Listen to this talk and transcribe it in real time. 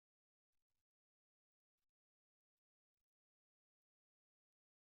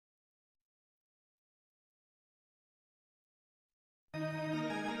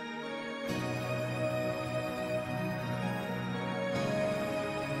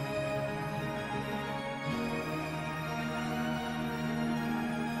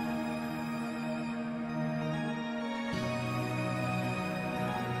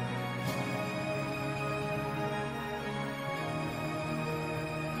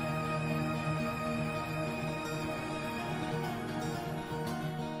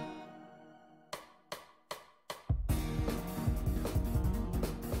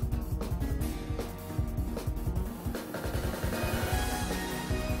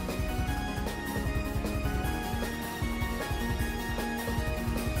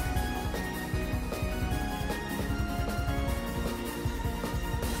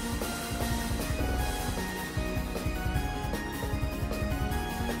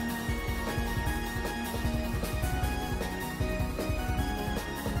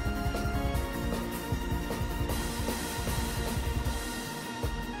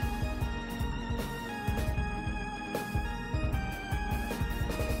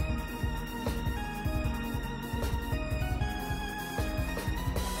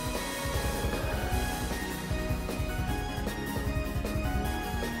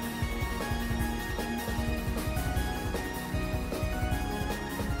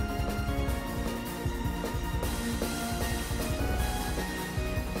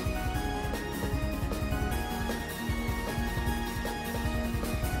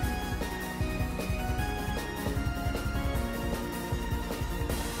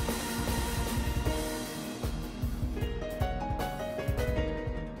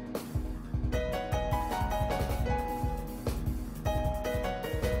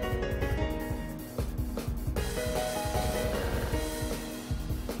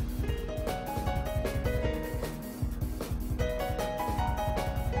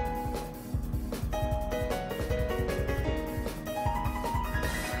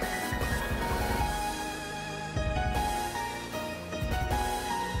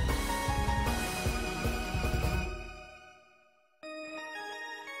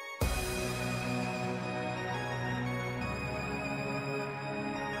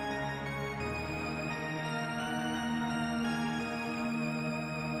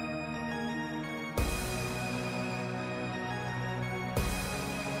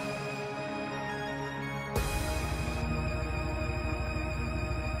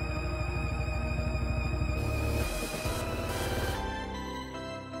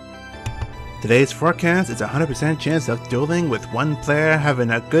Today's forecast is a 100% chance of dueling with one player having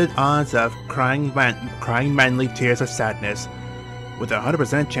a good odds of crying manly tears of sadness, with a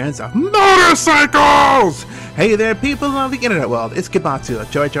 100% chance of motorcycles! Hey there people of the internet world, it's Kibatu,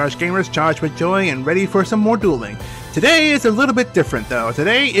 Joy Charged Gamers, charged with joy and ready for some more dueling. Today is a little bit different though.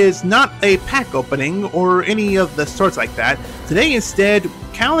 Today is not a pack opening or any of the sorts like that. Today instead,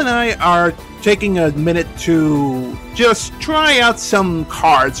 Cal and I are taking a minute to just try out some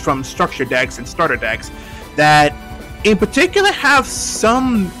cards from structure decks and starter decks that in particular have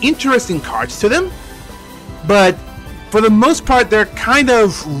some interesting cards to them, but for the most part they're kind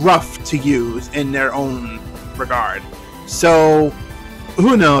of rough to use in their own regard. So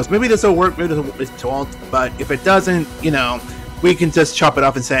who knows, maybe this will work, maybe this won't, but if it doesn't, you know, we can just chop it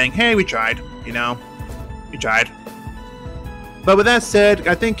off and saying, hey, we tried, you know, we tried. But with that said,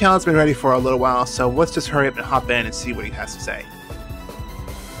 I think Cal's been ready for a little while, so let's just hurry up and hop in and see what he has to say.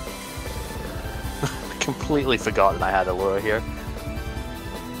 I completely forgotten I had a lure here.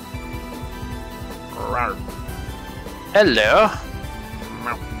 Hello.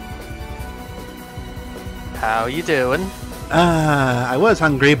 How you doing? I was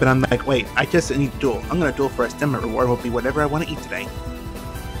hungry, but I'm like, wait, I just need to duel. I'm gonna duel first, then my reward will be whatever I want to eat today.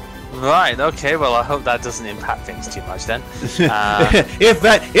 Right, okay, well I hope that doesn't impact things too much then.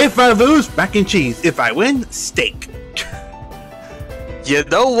 If I lose, mac and cheese. If I win, steak. You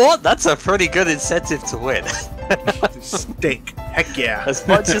know what? That's a pretty good incentive to win. Steak. Heck yeah. As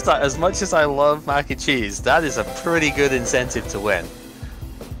much as I love mac and cheese, that is a pretty good incentive to win.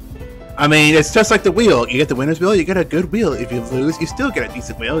 I mean, it's just like the wheel. You get the winner's wheel, you get a good wheel. If you lose, you still get a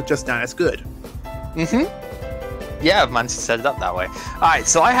decent wheel, just not as good. Yeah, I've managed to set it up that way. Alright,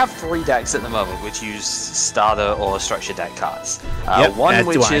 so I have 3 decks at the moment which use starter or structure deck cards. Yep, one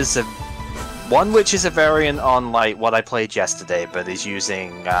which is a variant on like what I played yesterday, but is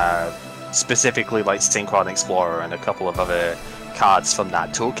using specifically like Synchron Explorer and a couple of other cards from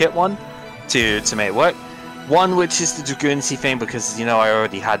that toolkit one to make it work. One which is the Dragooncy thing because, you know, I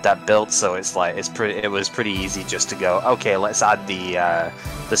already had that built, so it's like it was pretty easy just to go, okay, let's add the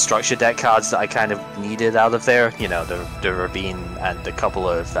structure deck cards that I kind of needed out of there. You know, the Ravine and a couple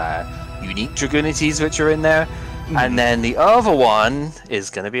of unique Dragoonities which are in there. And then the other one is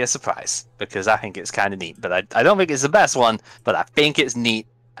going to be a surprise because I think it's kind of neat, but I don't think it's the best one, but I think it's neat,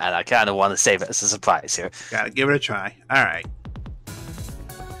 and I kind of want to save it as a surprise here. Gotta give it a try. All right.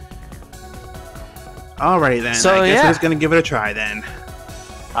 Alrighty then, so, I guess I'm just gonna give it a try then.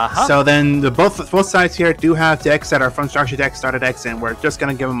 So then both sides here do have decks that are from structure decks, starter decks, and we're just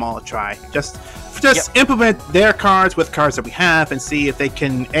gonna give them all a try. Just implement their cards with cards that we have and see if they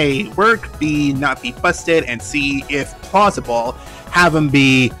can A, work, B, not be busted, and C, if plausible, have them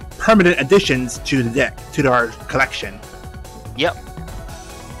be permanent additions to the deck, to our collection. Yep.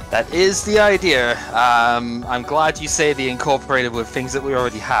 That is the idea. I'm glad you say the incorporated with things that we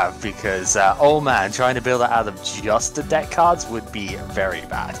already have, because, oh man, trying to build that out of just the deck cards would be very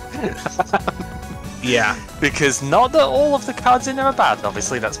bad. Yeah. Because not that all of the cards in there are bad,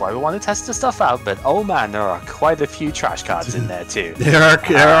 obviously, that's why we want to test the stuff out, but oh man, there are quite a few trash cards in there too. there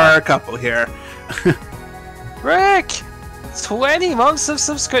are a couple here. Rick! 20 months of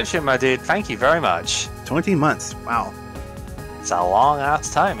subscription, my dude. Thank you very much. 20 months, wow. It's a long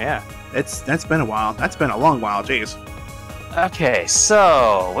ass time, yeah. That's been a while. That's been a long while, jeez. Okay,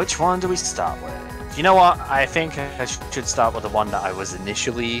 so which one do we start with? You know what? I think I should start with the one that I was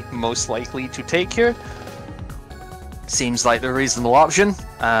initially most likely to take here. Seems like the reasonable option.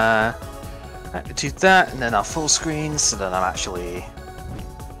 I could do that, and then I'll full screen, so that I'm actually,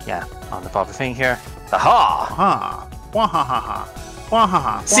 yeah, on the proper thing here. Aha! Aha!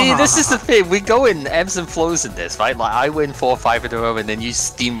 Wahahaha! See, this is the thing, we go in ebbs and flows in this, right? Like, I win 4-5 in a row, and then you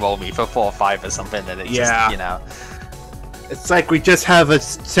steamroll me for 4-5 or something, and it's just, you know... It's like we just have a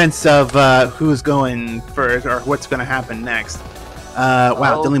sense of who's going first, or what's going to happen next.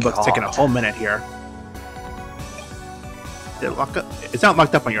 Wow, Dealing Book's taking a whole minute here. Did it lock up? It's not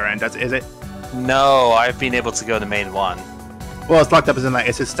locked up on your end, is it? No, I've been able to go to main one. Well, it's locked up as in, like,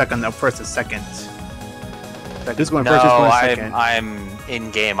 it's just stuck on the first and second. Like, who's going first, who's going second? I'm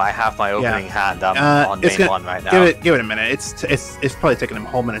in game. I have my opening hand. I'm on main one right now. Give it a minute. It's probably taking him a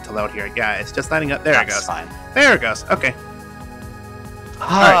whole minute to load here. Yeah, it's just lighting up. There it goes. Fine. There it goes. Okay.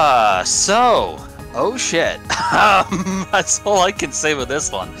 So, oh shit. That's all I can say with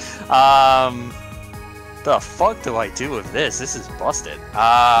this one. The fuck do I do with this? This is busted.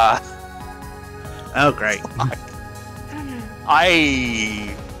 Oh great.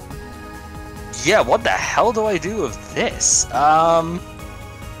 Yeah, what the hell do I do with this?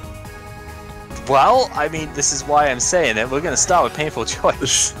 Well, I mean, this is why I'm saying it. We're going to start with Painful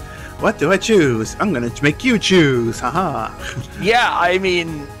Choice. What do I choose? I'm gonna make you choose. Haha. Yeah, I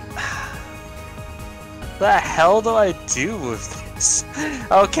mean, the hell do I do with this?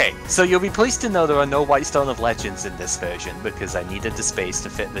 Okay, so you'll be pleased to know there are no White Stone of Legends in this version because I needed the space to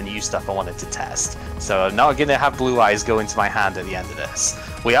fit the new stuff I wanted to test. So I'm not gonna have Blue Eyes go into my hand at the end of this.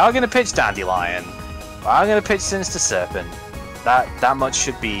 We are gonna pitch Dandelion. We are gonna pitch Sinister Serpent. That much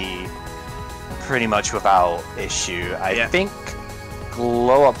should be pretty much without issue. I think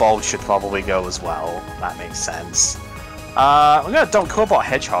Glow Up Bulb should probably go as well. That makes sense. I'm gonna dump Cobalt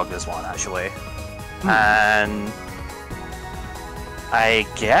Hedgehog this one actually. And I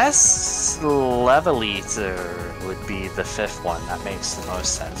guess Level Eater would be the 5th one. That makes the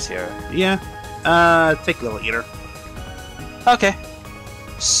most sense here. Yeah. Take Level Eater. Okay.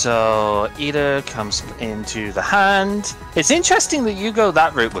 So Eater comes into the hand. It's interesting that you go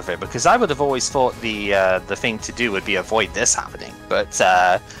that route with it because I would have always thought the thing to do would be avoid this happening. But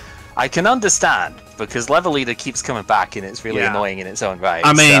I can understand because Level Eater keeps coming back and it's really annoying in its own right.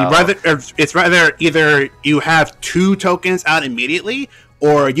 I mean, it's rather either you have 2 tokens out immediately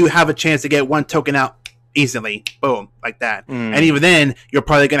or you have a chance to get 1 token out easily. Boom, like that. And even then, you're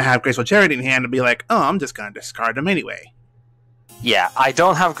probably going to have Graceful Charity in hand and be like, oh, I'm just going to discard them anyway. Yeah, I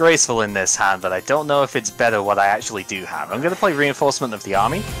don't have Graceful in this hand, but I don't know if it's better what I actually do have. I'm going to play Reinforcement of the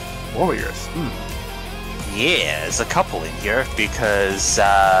Army. Warriors. Yeah, there's a couple in here because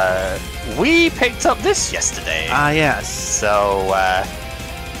we picked up this yesterday. Yes. So,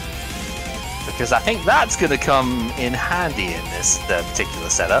 because I think that's going to come in handy in this particular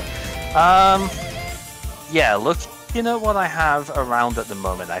setup. Yeah, look, you know what I have around at the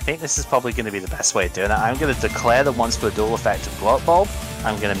moment. I think this is probably going to be the best way of doing it. I'm going to declare the once per duel effect of Glow Up Bulb.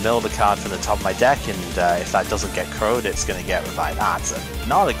 I'm going to mill the card from the top of my deck, and if that doesn't get crowed, it's going to get revived. It's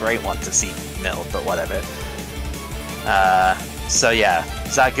not a great one to see milled, but whatever. So yeah,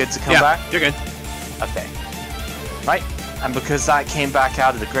 is that good to come back? You're good. Okay. Right, and because that came back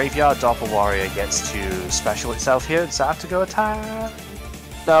out of the graveyard, Doppel Warrior gets to special itself here. Does that have to go attack?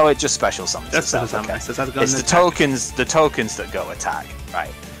 No, it just special summons itself. Okay. It's the tokens that go attack.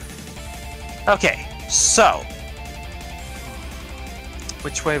 Right. Okay, so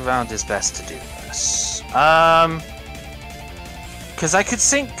which way around is best to do this? Because I could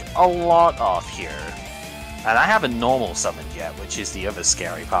sink a lot off here. And I haven't normal summoned yet, which is the other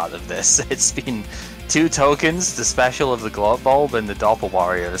scary part of this. It's been 2 tokens, the special of the Glow Up Bulb, and the Doppel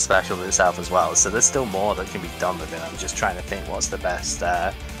Warrior, the special of itself as well. So there's still more that can be done with it. I'm just trying to think what's the best.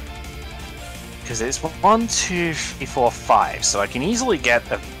 Because it's 1, 2, 3, 4, 5. So I can easily get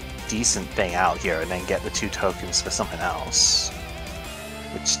a decent thing out here and then get the 2 tokens for something else.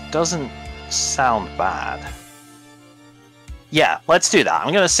 Which doesn't sound bad. Yeah, let's do that.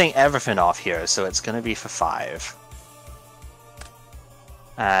 I'm going to sink everything off here, so it's going to be for 5.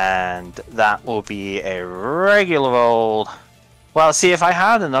 And that will be a regular old... Well, see, if I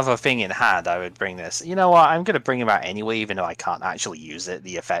had another thing in hand, I would bring this. You know what? I'm going to bring him out anyway, even though I can't actually use it,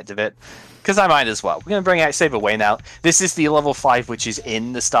 the effect of it. Because I might as well. We're going to bring out Saber Wayne out. This is the level 5, which is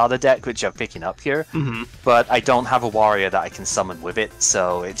in the starter deck, which I'm picking up here. But I don't have a warrior that I can summon with it,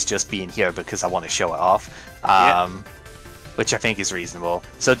 so it's just being here because I want to show it off. Which I think is reasonable.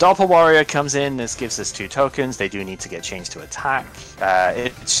 So Doppel Warrior comes in, this gives us 2 tokens, they do need to get changed to attack.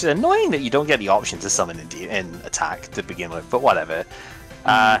 It's annoying that you don't get the option to summon in attack to begin with, but whatever.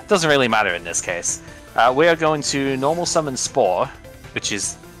 Doesn't really matter in this case. We are going to normal summon Spore, which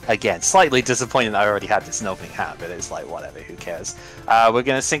is, again, slightly disappointing that I already had this in opening hand, but it's like, whatever, who cares. We're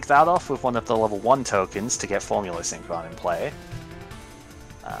going to sync that off with one of the level 1 tokens to get Formula Synchron in play.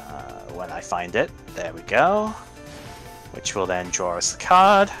 When I find it, there we go. Which will then draw us a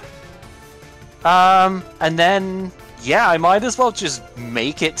card. And then, yeah, I might as well just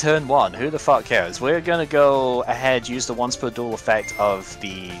make it turn 1. Who the fuck cares? We're gonna go ahead, use the once per duel effect of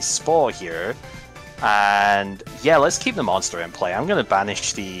the Spore here. And yeah, let's keep the monster in play. I'm gonna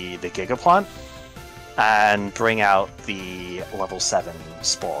banish the Gigaplant and bring out the level 7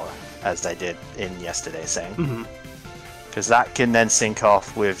 Spore, as I did in yesterday's thing. Because that can then sync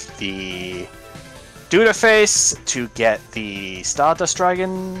off with the Duda Face to get the Stardust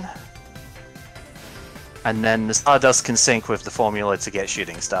Dragon, and then the Stardust can sync with the formula to get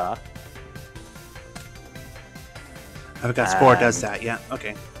Shooting Star. I forgot Spore does that, yeah,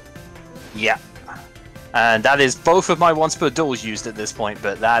 okay. Yeah. And that is both of my once per duels used at this point,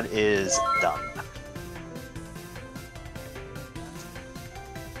 but that is done.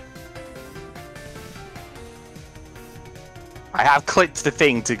 I have clicked the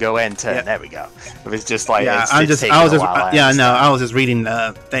thing to go enter. Yeah. There we go. It was just like I was just reading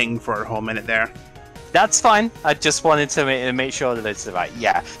the thing for a whole minute there. That's fine. I just wanted to make sure that it's the right.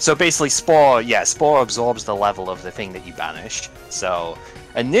 Yeah. So basically, Spore. Yeah, Spore absorbs the level of the thing that you banished. So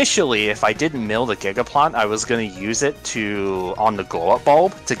initially, if I didn't mill the Gigaplant, I was going to use it on the Glow Up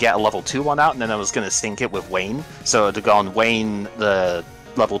Bulb to get a level 2 one out, and then I was going to sync it with Wayne. So to go on Wayne the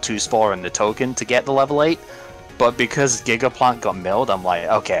level 2 Spore and the token to get the level 8. But because Gigaplant got milled, I'm like,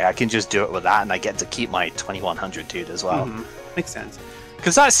 okay, I can just do it with that, and I get to keep my 2100 dude as well. Makes sense.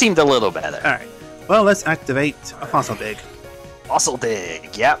 Because that seemed a little better. All right. Well, let's activate a Fossil Dig. Fossil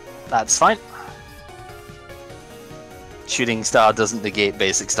Dig, yep, that's fine. Shooting Star doesn't negate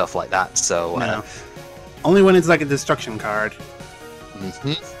basic stuff like that, so... No. Only when it's like a destruction card.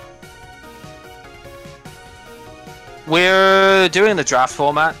 We're doing the draft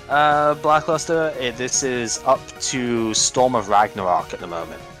format, Blackluster. This is up to Storm of Ragnarok at the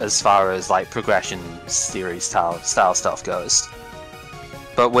moment, as far as like progression series style stuff goes.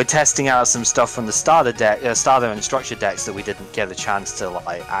 But we're testing out some stuff from the starter deck, starter and structure decks that we didn't get a chance to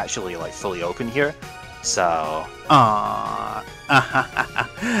like actually like fully open here. So,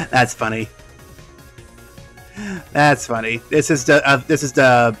 that's funny. That's funny. This is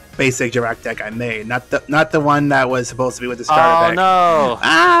the basic Jirac deck I made, not the one that was supposed to be with the starter deck. Oh no!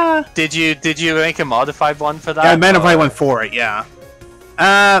 Ah! Did you make a modified one for that? Yeah, I modified one for it. Yeah.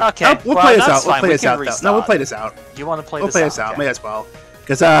 Okay. We'll play this out. We'll play this out. No, we'll play this out. You want to play? We'll play this out. May as well.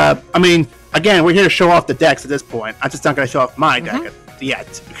 Because I mean, again, we're here to show off the decks at this point. I'm just not going to show off my deck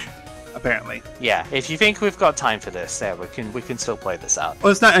yet. Apparently. Yeah. If you think we've got time for this, yeah, we can still play this out.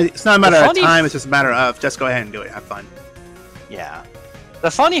 Well, it's not a matter of time. It's just a matter of just go ahead and do it. Have fun. Yeah.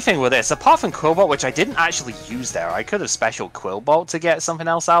 The funny thing with this, apart from Quillbolt, which I didn't actually use there, I could have special Quillbolt to get something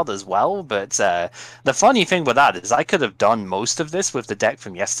else out as well, but the funny thing with that is I could have done most of this with the deck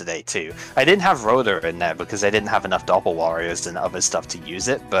from yesterday too. I didn't have Rotor in there because I didn't have enough Doppel Warriors and other stuff to use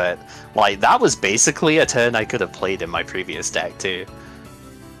it, but like that was basically a turn I could have played in my previous deck too.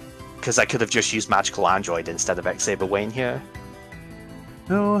 Because I could have just used Magical Android instead of X-Saber Wayne here.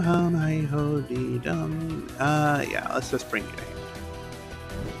 Oh, how my holy dum. Yeah, let's just bring you in.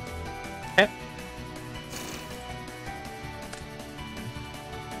 Okay.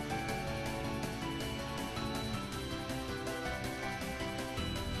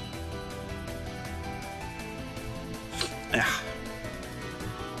 Yeah.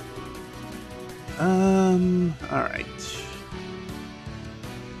 Alright.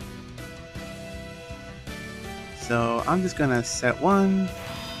 So I'm just gonna set 1,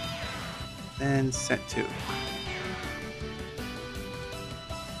 then set 2.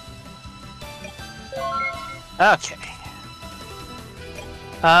 Okay.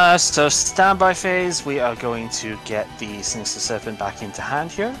 So standby phase, we are going to get the Sinister Serpent back into hand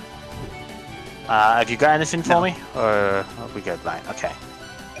here. Have you got anything for me? Or are we good? Right, okay.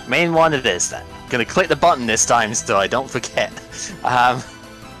 Main one it is then. Gonna click the button this time so I don't forget.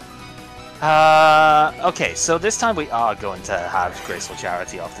 Okay, so this time we are going to have Graceful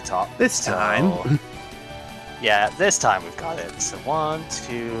Charity off the top. This time? Yeah, this time we've got it. So 1,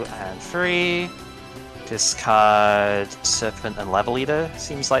 2, and 3. Discard Serpent and Level Eater.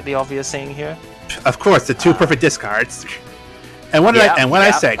 Seems like the obvious thing here. Of course, the two perfect discards. And what did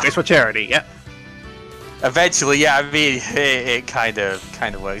I say? Graceful Charity, yep. Eventually, yeah, I mean, it kind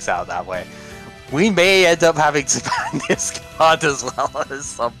of works out that way. We may end up having to ban this card as well at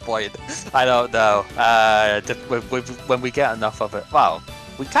some point. I don't know. When we get enough of it. Well,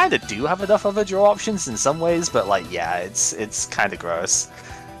 we kind of do have enough other draw options in some ways, but like, yeah, it's kind of gross.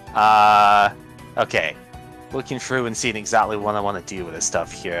 Okay. Looking through and seeing exactly what I want to do with this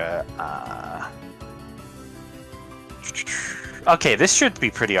stuff here. Okay, this should be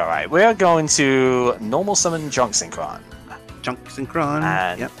pretty alright. We are going to normal summon Junk Synchron. Junk Synchron,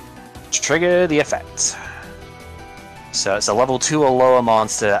 and yep. Trigger the effect. So it's a level 2 or lower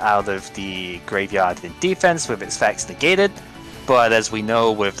monster out of the graveyard in defense with its effects negated. But as we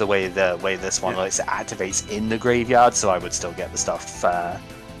know with the way this one looks, it activates in the graveyard, so I would still get the stuff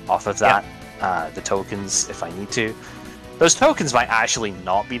off of that. The tokens if I need to. Those tokens might actually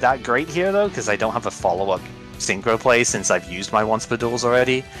not be that great here though, because I don't have a follow-up synchro play since I've used my Once Per Duels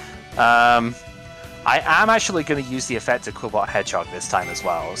already. I am actually going to use the effect of Quillbot Hedgehog this time as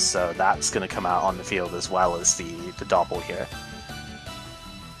well, so that's going to come out on the field as well as the Doppel here.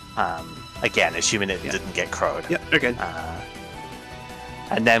 Again, assuming it didn't get crowed. Yep, they're good.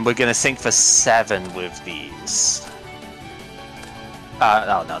 And then we're going to sync for 7 with these.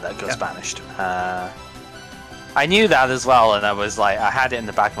 Oh no, that goes banished. I knew that as well, and I was like, I had it in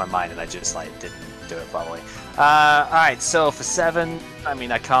the back of my mind, and I just like didn't do it properly. Alright, so for 7, I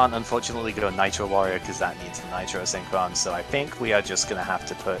mean, I can't unfortunately go Nitro Warrior because that needs the Nitro Synchron, so I think we are just going to have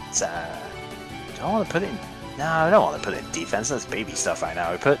to put Do I want to put it in? No, I don't want to put it in defense. That's baby stuff right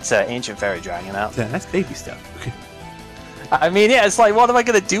now. We put Ancient Fairy Dragon out. Yeah, that's baby stuff. I mean, yeah, it's like, what am I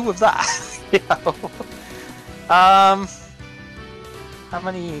going to do with that? You know? How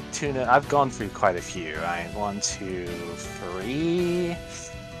many tuna? I've gone through quite a few, right? 1, 2, 3.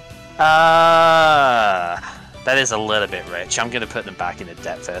 That is a little bit rich. I'm going to put them back in the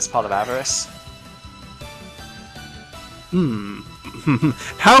debt first part of Avarice.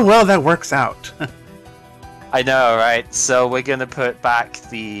 How well that works out. I know, right? So we're going to put back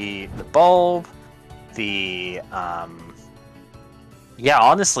the bulb, the yeah,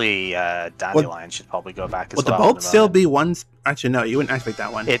 honestly, Dandelion should probably go back as well. Would the bulb still be once? Actually, no, you wouldn't activate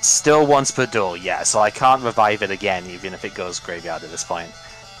that one. It's still once per duel, yeah, so I can't revive it again, even if it goes graveyard at this point.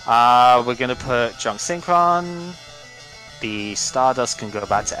 We're going to put Junk Synchron. The Stardust can go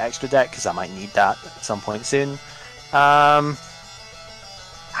back to extra deck, because I might need that at some point soon.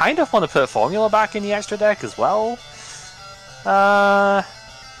 Kind of want to put Formula back in the extra deck as well.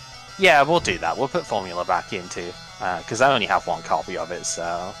 Yeah, we'll do that. We'll put Formula back in too. Because I only have one copy of it,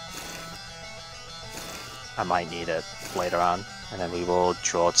 so I might need it later on. And then we will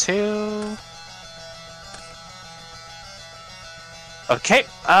draw 2. Okay,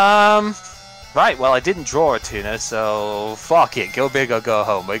 right, well I didn't draw a tuna, so fuck it, go big or go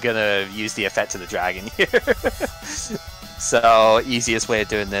home. We're gonna use the effect of the dragon here. So, easiest way of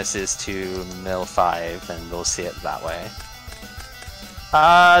doing this is to mill 5, and we'll see it that way.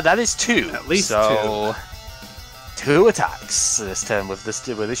 That is 2. At least so 2 attacks this turn with the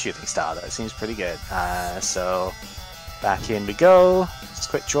shooting star. That seems pretty good. So back in we go. Just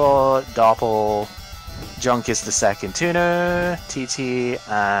quick draw. Doppel. Junk is the second tuner. TT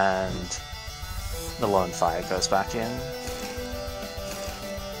and the Lone Fire goes back in.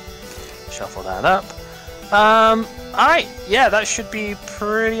 Shuffle that up. Alright, yeah, that should be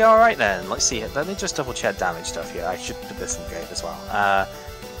pretty alright then. Let's see, let me just double check damage stuff here. I should put this in grave as well.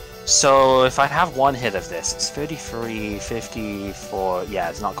 So if I have one hit of this, it's 33, 54, yeah,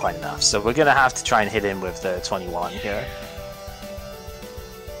 it's not quite enough. So we're gonna have to try and hit him with the 21 here.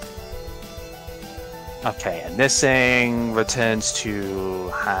 Okay, and this thing returns to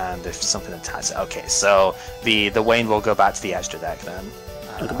hand if something attacks it. Okay, so the Wayne will go back to the extra deck then.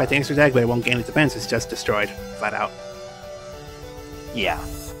 It'll go back to extra deck, but it won't gain its defense. It's just destroyed, flat out. Yeah.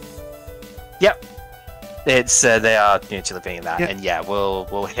 Yep. It's they are mutually being that, yep. And yeah,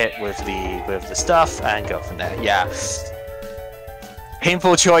 we'll hit with the stuff and go from there. Yeah.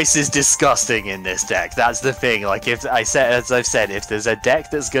 Painful Choice is disgusting in this deck. That's the thing. Like as I've said, if there's a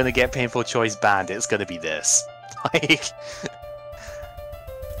deck that's gonna get Painful Choice banned, it's gonna be this. Like.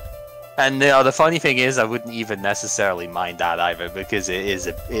 And the funny thing is, I wouldn't even necessarily mind that either, because it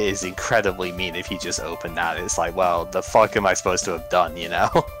is incredibly mean if you just open that. It's like, well, the fuck am I supposed to have done, you know?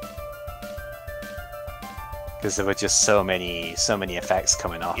 Because there were just so many effects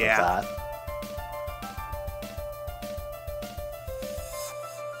coming off of that.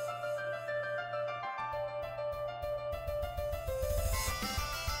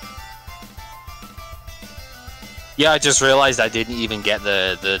 Yeah, I just realized I didn't even get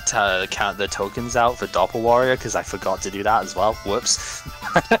count the tokens out for Doppel Warrior because I forgot to do that as well. Whoops.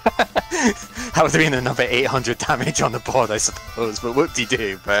 That would have been another 800 damage on the board, I suppose. But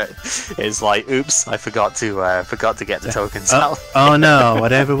whoop-de-doo. But it's like, oops, I forgot to get the tokens out. Oh no!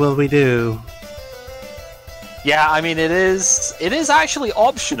 Whatever will we do? Yeah, I mean it is actually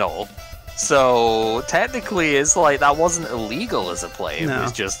optional. So technically, it's like that wasn't illegal as a play. It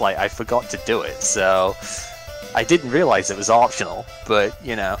was just like I forgot to do it. So. I didn't realize it was optional, but,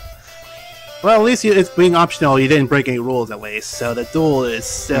 you know. Well, at least it's being optional, you didn't break any rules at least, so the duel is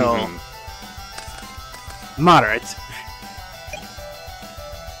still moderate.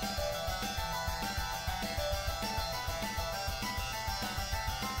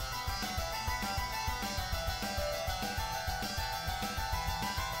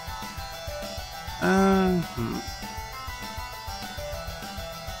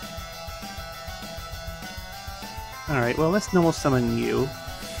 Alright, well, let's normal summon you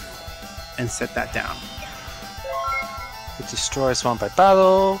and set that down. It destroys one by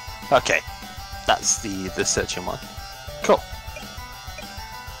battle. Okay, that's the searching one. Cool.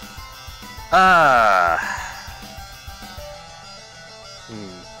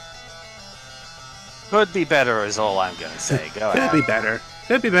 Could be better is all I'm gonna say. Go ahead. Could be better.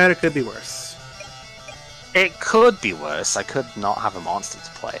 Could be better, could be worse. It could be worse. I could not have a monster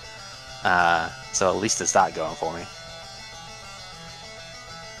to play. So at least there's that going for me.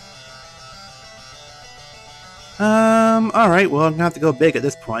 Alright, well, I'm gonna have to go big at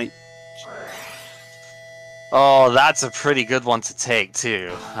this point. Oh, that's a pretty good one to take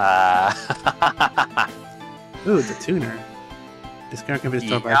too. Ooh, it's a tuner. This card can be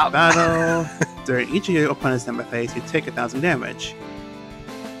destroyed by battle. During each of your opponent's number phase, you take 1,000 damage.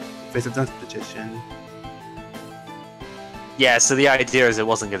 Face of defense position. Yeah, so the idea is it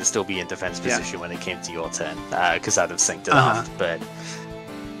wasn't going to still be in defense position when it came to your turn, because I'd have synced it off. But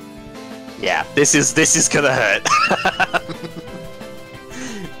yeah, this is gonna hurt.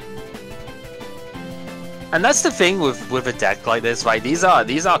 And that's the thing with a deck like this, right? These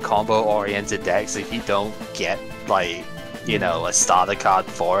are combo oriented decks. If you don't get like, you know, a starter card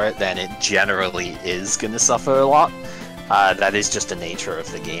for it, then it generally is gonna suffer a lot. That is just the nature of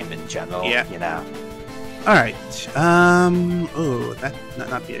the game in general. Yeah. You know. All right. Oh, that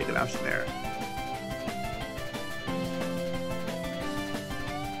not be a good option there.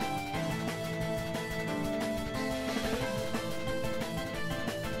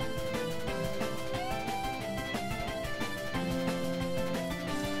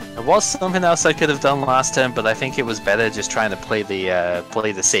 There was something else I could have done last turn, but I think it was better just trying to play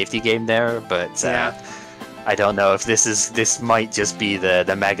the safety game there. But I don't know if this might just be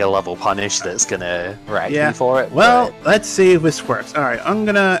the mega level punish that's gonna wreck me for it. Well, let's see if this works. All right, I'm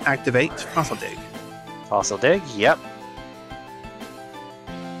gonna activate Fossil Dig. Fossil Dig, yep.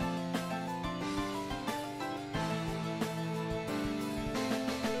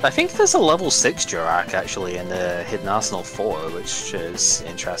 I think there's a level 6 Jurak actually in the Hidden Arsenal 4, which is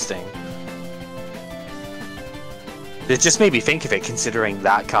interesting. It just made me think of it, considering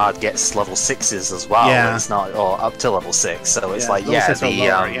that card gets level 6s as well. Yeah. It's not, or up to level 6, so it's like, level 6 or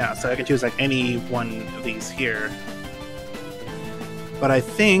lower, so I can choose like any one of these here. But I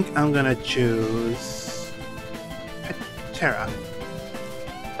think I'm gonna choose Terra.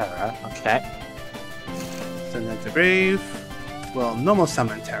 Terra, okay. Send that to Grave. Well, normal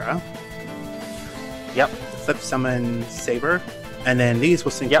summon Terra. Yep. Flip summon Saber. And then these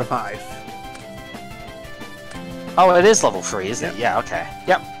will sync for 5. Oh, it is level 3, isn't it? Yeah, okay.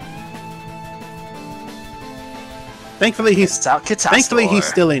 Yep. Thankfully he's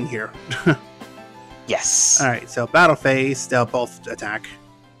still in here. Yes. Alright, so battle phase, they'll both attack.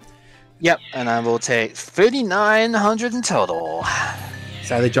 Yep, and I will take 3,900 in total.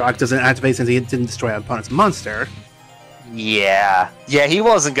 Sadly, Jock doesn't activate since he didn't destroy an opponent's monster. Yeah, he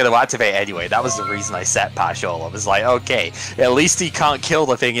wasn't going to activate anyway. That was the reason I set Pashol. I was like, okay, at least he can't kill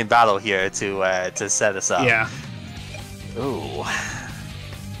the thing in battle here to set us up. Yeah. Ooh.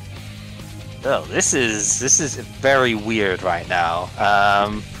 Oh, this is very weird right now.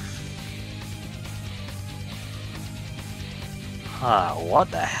 What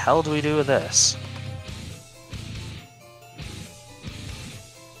the hell do we do with this?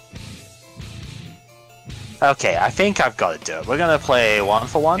 Okay, I think I've got to do it. We're going to play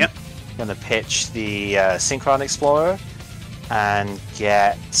 1-for-1. Yep. Going to pitch the Synchron Explorer and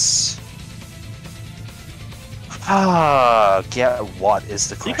get... get what is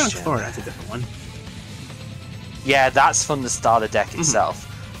the question? Synchron Explorer, that's a different one. Yeah, that's from the starter deck itself.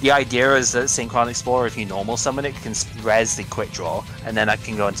 The idea is that Synchron Explorer, if you normal summon it, can res the quick draw, and then I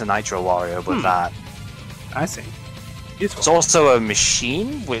can go into Nitro Warrior with that. I see. Useful. It's also a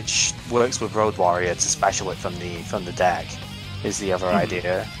machine which works with Road Warrior to special it from the deck. Is the other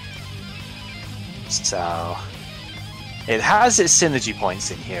idea. So it has its synergy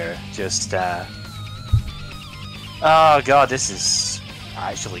points in here. Just oh god, this is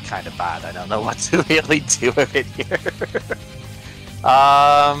actually kind of bad. I don't know what to really do with it here.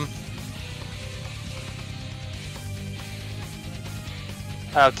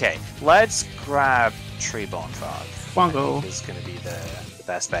 Okay, let's grab Treeborn Frog. Bongo is going to be the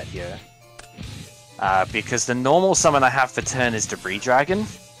best bet here. Because the normal summon I have for turn is Debris Dragon.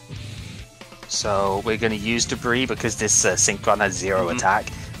 So we're going to use Debris because this Synchron has 0 attack.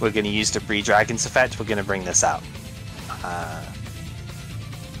 We're going to use Debris Dragon's effect. We're going to bring this out.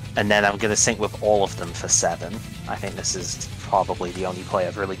 And then I'm going to sync with all of them for 7. I think this is probably the only play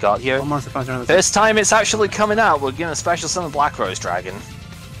I've really got here. First time it's actually coming out, we're going to special summon Black Rose Dragon.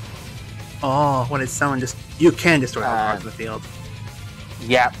 Oh, when it's summoned, you can destroy all cards in the field.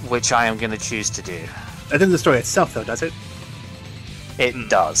 Yeah, which I am going to choose to do. It doesn't destroy itself, though, does it? It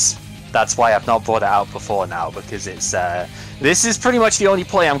does. That's why I've not brought it out before now, because it's this is pretty much the only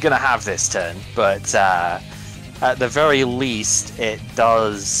play I'm going to have this turn. But at the very least, it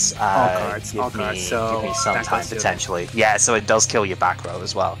does give me some time potentially. Yeah, so it does kill your back row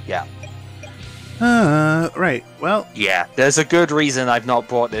as well. Yeah. Right. Well. Yeah, there's a good reason I've not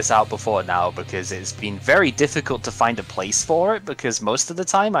brought this out before now, because it's been very difficult to find a place for it, because most of the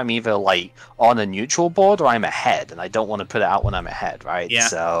time I'm either like on a neutral board or I'm ahead, and I don't want to put it out when I'm ahead, right? Yeah.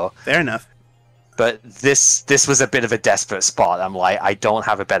 So fair enough. But this was a bit of a desperate spot. I'm like, I don't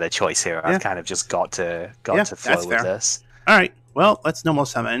have a better choice here. I've kind of just got to flow with this. All right. Well, let's normal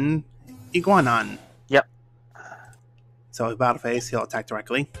summon Iguanon. Yep. So battle phase, he'll attack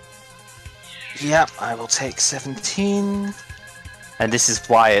directly. Yep. I will take 17. And this is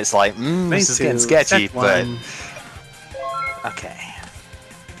why it's like, this is getting sketchy. But okay.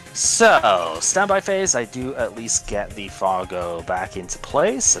 So, standby phase, I do at least get the Fargo back into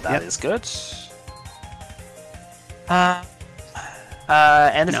play, so that is good.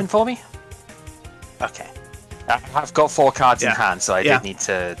 Anything for me? Okay. I've got 4 cards in hand, so I did need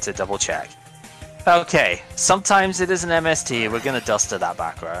to double check. Okay, sometimes it is an MST, we're gonna duster that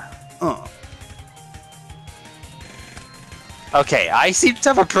back row. Oh. Okay, I seem to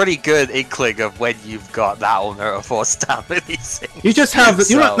have a pretty good inkling of when you've got that Ulner Force down releasing. You just have,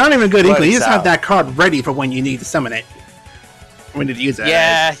 so, not even a good inkling, you just have that card ready for when you need to summon it. When you need to use it.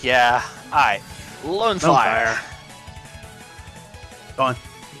 Yeah. Alright, Lone Fire. Go on.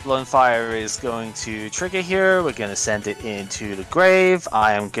 Lone Fire is going to trigger here, we're going to send it into the grave.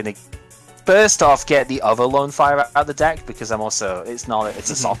 I am going to first off get the other Lone Fire out of the deck, because I'm also, it's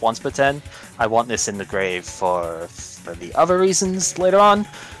a soft once per turn. I want this in the grave for the other reasons later on.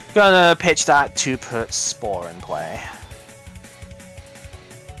 Gonna pitch that to put Spore in play.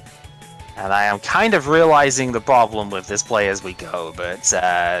 And I am kind of realizing the problem with this play as we go, but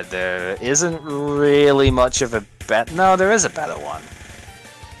there isn't really much of a bet. No, there is a better one.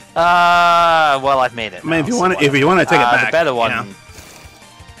 Well, I've made it. I mean, if you want to take it back, the better one.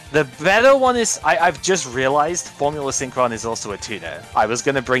 The better one is, I've just realized Formula Synchron is also a tuner. I was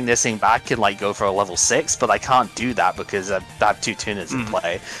going to bring this thing back and like go for a level 6, but I can't do that because I have 2 tuners in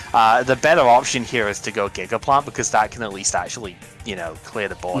play. The better option here is to go Gigaplant, because that can at least actually, clear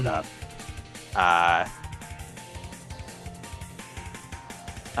the board up.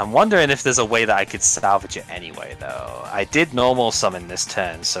 I'm wondering if there's a way that I could salvage it anyway, though. I did normal summon this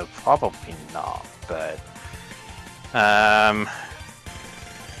turn, so probably not, but...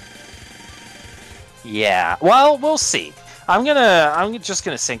 yeah, well, we'll see. I'm just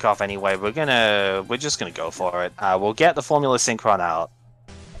gonna sync off anyway. We're just gonna go for it. We'll get the Formula Synchron out,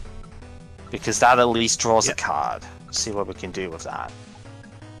 because that at least draws a card. See what we can do with that.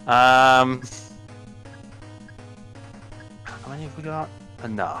 How many have we got?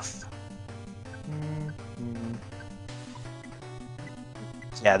 Enough.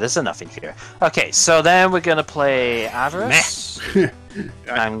 Yeah, there's enough in here. Okay, so then we're gonna play Avarice.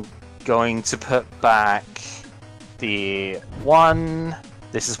 I'm going to put back the 1.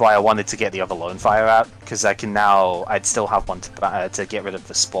 This is why I wanted to get the other Lone Fire out, because I can now. I'd still have one to get rid of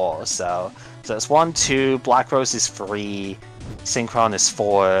the Spore. So it's 1, 2. Black Rose is 3. Synchron is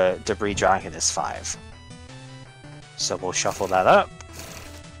 4. Debris Dragon is 5. So we'll shuffle that up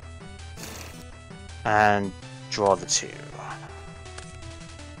and draw the 2.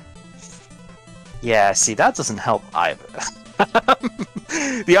 Yeah, see, that doesn't help either.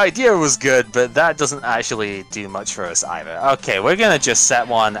 The idea was good, but that doesn't actually do much for us either. Okay, we're gonna just set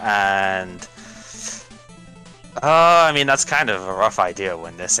one and... I mean, that's kind of a rough idea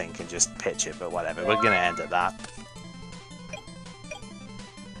when this thing can just pitch it, but whatever. We're gonna end at that.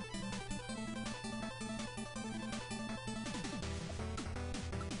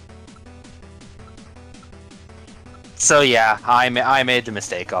 So yeah, I made the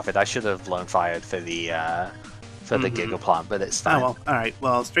mistake of it. I should have Lone Fired for the Gigaplant, but it's fine. Oh well, alright.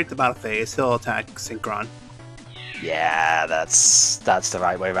 Well, straight to battle phase, he'll attack Synchron. Yeah, that's the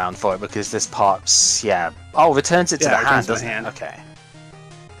right way around for it, because this pops, returns it to the hand, doesn't it? Okay.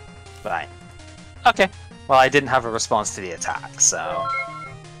 Right. Okay. Well, I didn't have a response to the attack, so...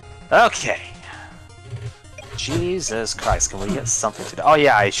 Okay. Jesus Christ, can we get something to do? Oh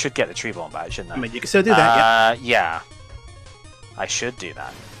yeah, I should get the tree bomb back, shouldn't I? I mean, you can still do that, yeah. I should do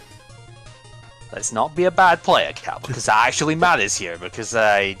that. Let's not be a bad player, Cal, because that actually matters here, because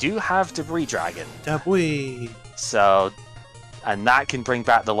I do have Debris Dragon. Debris. So, and that can bring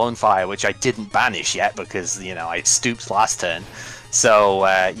back the Lone Fire, which I didn't banish yet, because, I stooped last turn. So,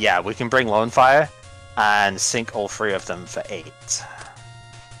 yeah, we can bring Lone Fire, and sink all 3 of them for 8.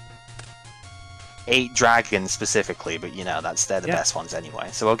 8 dragons specifically, but they're the best ones anyway.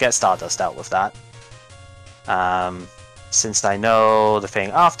 So we'll get Stardust out with that. Since I know the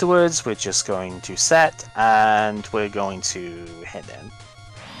thing afterwards, we're just going to set, and we're going to hit in.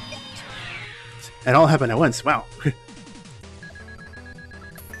 It all happened at once, wow.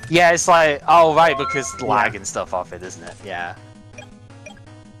 Yeah, it's like, oh right, because lag and stuff off it, isn't it? Yeah.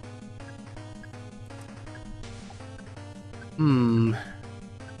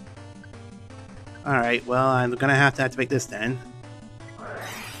 Alright, well, I'm gonna have to activate this then.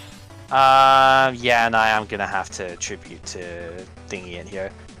 Yeah, and I am gonna have to tribute to Thingy in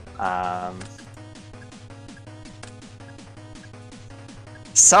here.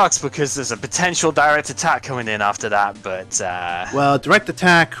 Sucks because there's a potential direct attack coming in after that, but Well, direct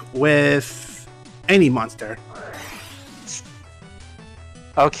attack with any monster.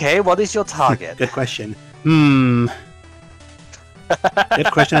 okay, what is your target? Good question. Good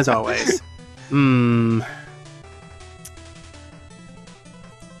question as always.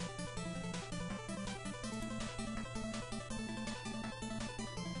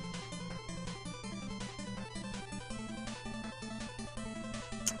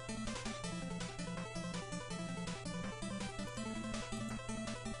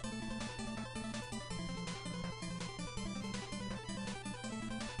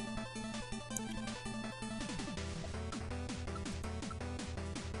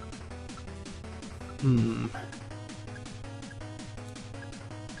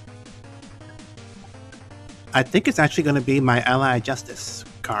 I think it's actually going to be my Ally Justice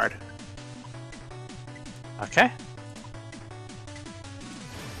card. Okay.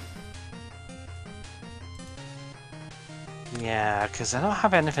 Yeah, because I don't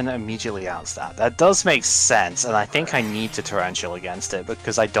have anything that immediately outs that. That does make sense, and I think I need to Tarantula against it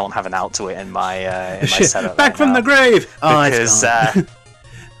because I don't have an out to it in my setup. Back from the grave! Oh, because, it's gone.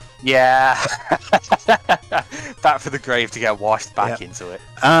 yeah. Back for the grave to get washed back into it.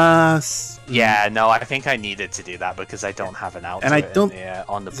 Yeah, no, I think I needed to do that because I don't have an out and to I it don't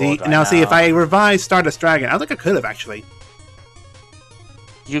on the board see, right now. now. See, if I revised Stardust Dragon, I think I could have actually.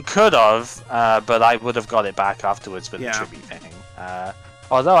 You could have, but I would have got it back afterwards with the tribute thing.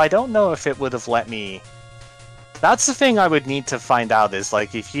 Although I don't know if it would have let me... That's the thing I would need to find out is,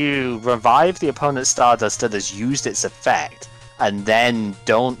 like, if you revive the opponent's Stardust that has used its effect, and then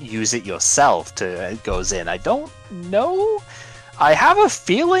don't use it yourself it goes in. I don't know. I have a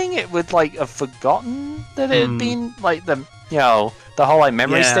feeling it would, like, have forgotten that it had been, like, the whole, like,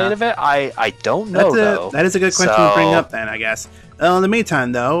 memory state of it. I don't know, though. That is a good question to bring up, then, I guess. In the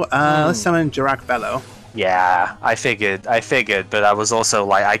meantime, though, let's summon Jirak Bello. Yeah, I figured, but I was also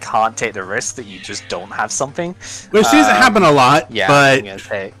like, I can't take the risk that you just don't have something. Which seems to happen a lot, yeah, but... I'm gonna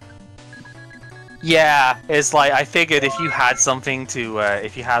take... Yeah, it's like, I figured if you had something to,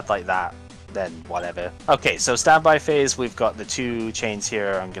 if you had like that, then whatever. Okay, so standby phase, we've got the 2 chains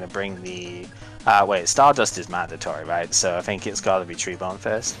here. I'm gonna bring the... wait, Stardust is mandatory, right? So I think it's gotta be Treebone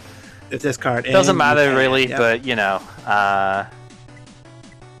first. If this card doesn't matter really, but you know,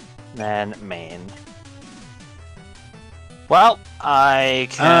 then main. Well, I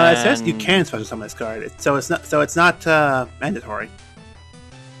can. It says you can special summon this card, so it's not mandatory.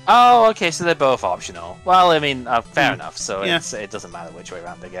 Oh, okay, so they're both optional. Well, I mean, fair enough. So it doesn't matter which way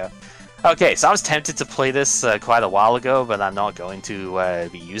around they go. Okay, so I was tempted to play this quite a while ago, but I'm not going to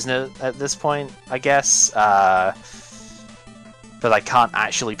be using it at this point, I guess. But I can't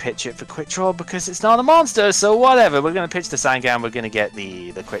actually pitch it for Quick Draw because it's not a monster, so whatever. We're going to pitch the Sangan, we're going to get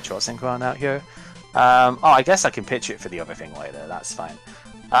the Quick Draw Synchron out here. Oh, I guess I can pitch it for the other thing later, that's fine.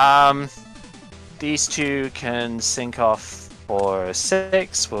 These 2 can sync off for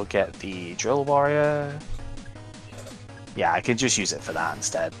 6, we'll get the Drill Warrior. Yeah, I can just use it for that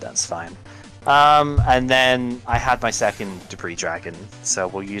instead, that's fine. And then I had my second Debris Dragon, so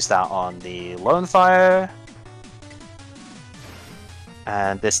we'll use that on the Lone Fire.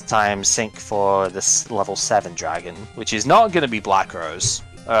 And this time sync for this level 7 dragon, which is not going to be Black Rose.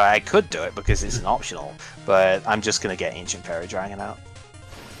 I could do it because it's an optional, but I'm just going to get Ancient Fairy Dragon out.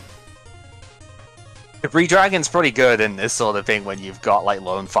 Debris Dragon's pretty good in this sort of thing when you've got like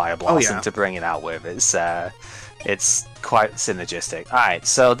Lone Fire Blossom to bring it out with. It's quite synergistic. Alright,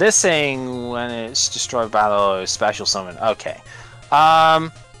 so this thing, when it's destroyed battle, special summon. Okay.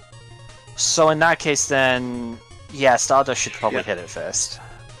 So in that case then... Yeah, Stardust should probably hit it first.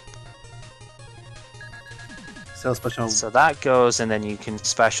 So that goes, and then you can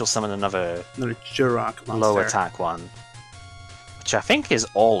special summon another Jirak monster. Low attack one. Which I think is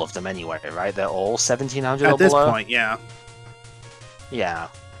all of them anyway, right? They're all 1700 at or this below? point, yeah. Yeah.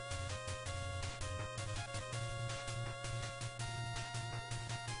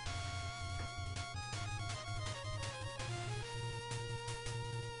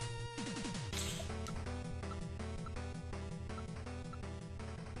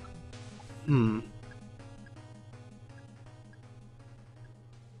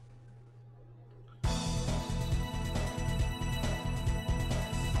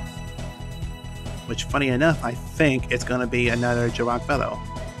 Which, funny enough, I think it's going to be another Jirak Bello.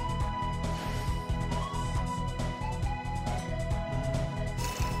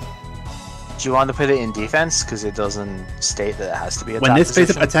 Do you want to put it in defense? Because it doesn't state that it has to be attack When this position.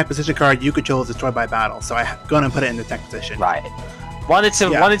 face-up attack position card you control is destroyed by battle, so I'm gonna put it in the attack position. Right. Wanted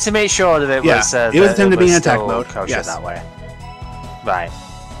to make sure that it was. It was intended to be in attack mode. Kosher Yes. that way. Right.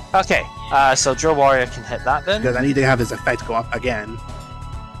 Okay. So Drill Warrior can hit that then. Because I need to have this effect go up again.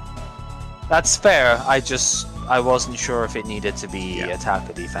 That's fair. I wasn't sure if it needed to be attack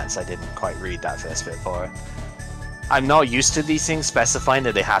or defense. I didn't quite read that first bit for it. I'm not used to these things specifying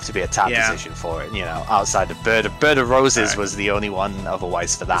that they have to be attack position for it. You know, outside of Bird of Roses was the only one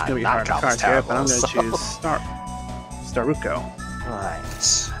otherwise for that. It's gonna be that hard card was here, terrible. but I'm gonna choose Staruko. Right.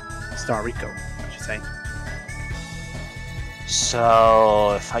 Starico, I should say.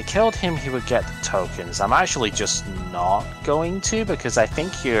 So if I killed him, he would get the tokens. I'm actually just not going to because I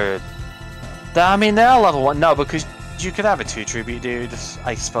think you're. I mean, they're level 1. No, because you could have a 2 tribute dude,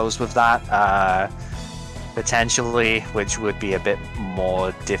 I suppose, with that. Potentially, which would be a bit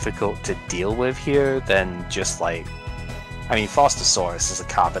more difficult to deal with here than just like. I mean, Fostosaurus is a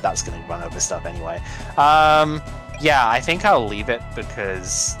card, but that's going to run over stuff anyway. Yeah, I think I'll leave it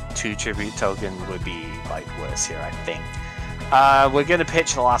because 2 tribute token would be like worse here, I think. We're gonna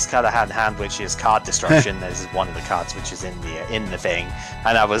pitch the last card I had in hand, which is Card Destruction. This is one of the cards which is in the thing,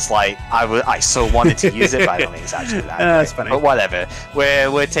 and I was like, I so wanted to use it, but I don't think it's actually that. That's funny. But whatever.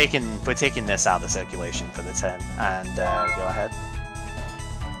 We're taking this out of the circulation for the turn, and go ahead.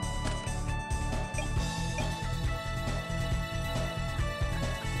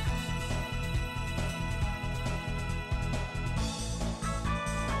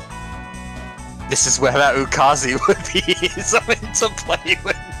 This is where that Ukazi would be something to play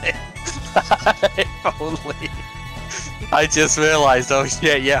with it. If only. I just realized, oh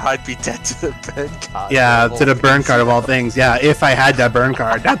shit, yeah, I'd be dead to the burn card. Yeah, to the burn card of all things. Yeah, if I had that burn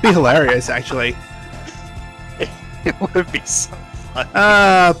card. That'd be hilarious, actually. It would be so fun.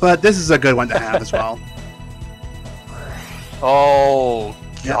 But this is a good one to have as well. Oh,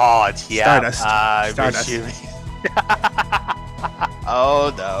 God, yeah. Stardust.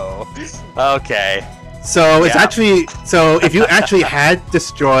 Oh, no. Okay. So it's actually... So if you actually had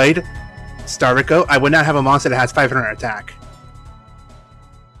destroyed Starico, I would not have a monster that has 500 attack.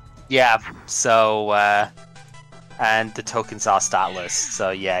 Yeah, so... and the tokens are statless,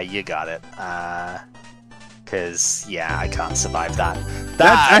 so yeah, you got it. Because, yeah, I can't survive that.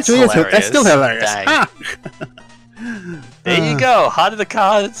 That's still hilarious. Ah! There you go, Heart of the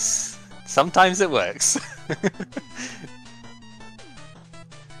Cards. Sometimes it works.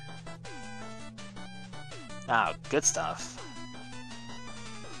 Oh, good stuff.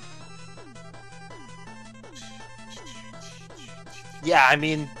 Yeah, I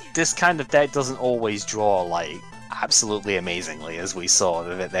mean, this kind of deck doesn't always draw, like, absolutely amazingly, as we saw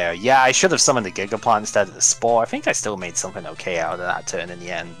of it there. Yeah, I should have summoned the Gigaplant instead of the Spore. I think I still made something okay out of that turn in the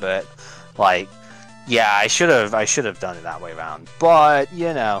end, but, like, yeah, I should have done it that way around. But,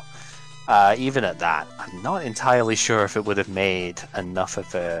 you know, even at that, I'm not entirely sure if it would have made enough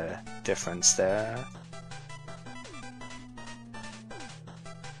of a difference there.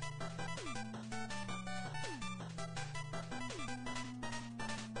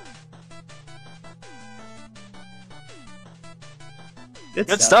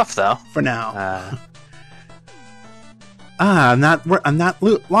 Good stuff, though. For now. I'm not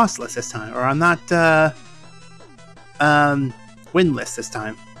lossless this time, or I'm not winless this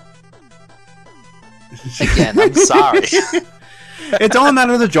time. Again, I'm sorry. It's all a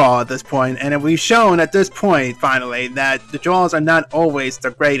matter of the draw at this point, and we've shown at this point, finally, that the draws are not always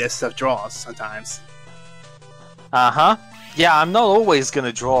the greatest of draws sometimes. Uh-huh. Yeah, I'm not always going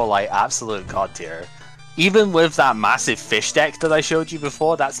to draw, like, absolute god tier. Even with that massive fish deck that I showed you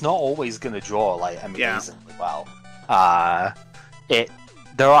before, that's not always going to draw, like, amazingly well.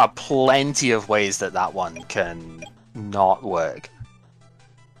 There are plenty of ways that one can not work.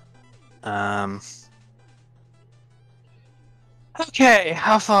 Okay,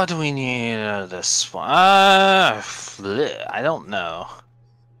 how far do we need this one? I don't know.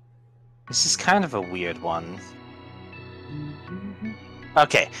 This is kind of a weird one.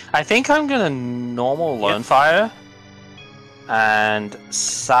 Okay, I think I'm gonna normal Lone Fire and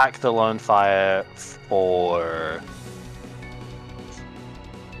sack the Lone Fire for...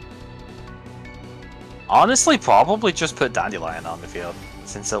 Honestly, probably just put Dandelion on the field,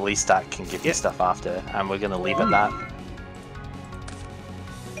 since at least that can give you stuff after, and we're gonna leave it that.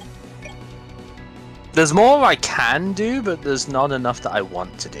 There's more I can do, but there's not enough that I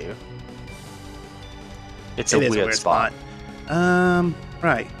want to do. It's a weird spot.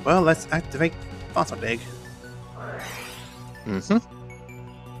 Right. Well, let's activate Fossil Dig. Mm-hmm.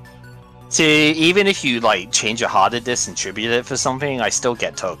 See, even if you like change a harder disc and tribute it for something, I still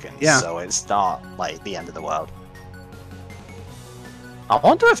get tokens. Yeah. So it's not like the end of the world. I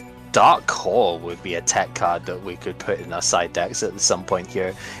wonder if Dark Core would be a tech card that we could put in our side decks at some point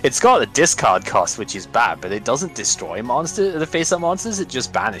here. It's got a discard cost, which is bad, but it doesn't destroy the face-up monsters, it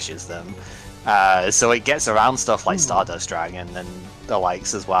just banishes them. So it gets around stuff like Stardust Dragon and the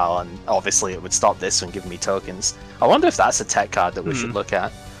likes as well, and obviously it would stop this from giving me tokens. I wonder if that's a tech card that we should look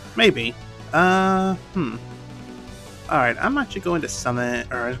at. Maybe. Alright, I'm actually going to summon,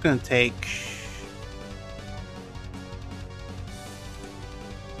 or I'm going to take...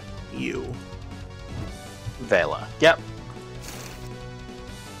 you. Vela. Yep.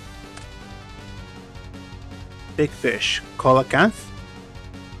 Big Fish. Colacanth.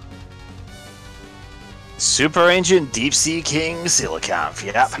 Super Ancient Deep Sea King Coelacanth.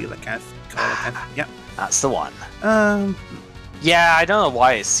 Yep. Colacanth. Yep. That's the one. Yeah, I don't know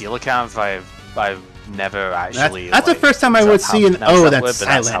why it's Coelacanth. I've never actually. That's the first time I would see an O that's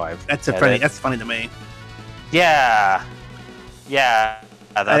silent. That's funny to me. Yeah. Yeah.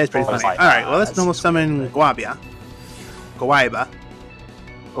 That is pretty funny. Like, alright, well, let's normal summon Guaiba.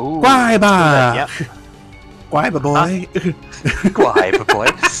 Ooh. Guaiba! Yep. Guaiba boy! Guaiba boy.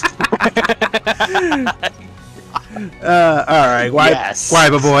 Alright,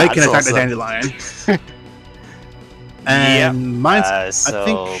 Guaiba boy can attack the Dandelion. And mine's, so I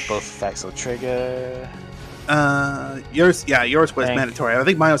think, both effects will trigger. yours was mandatory. I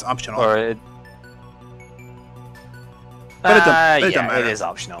think mine was optional. But it doesn't matter. It is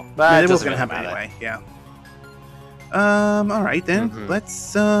optional. But it it was doesn't gonna really happen matter. anyway. Yeah. Alright then.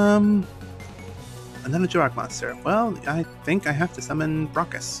 Let's another Jirac monster. Well, I think I have to summon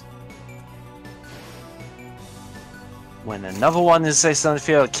Brockus. When another one is placed on the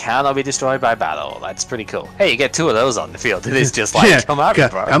field, cannot be destroyed by battle. That's pretty cool. Hey, you get 2 of those on the field. It is just like, Yeah, come on,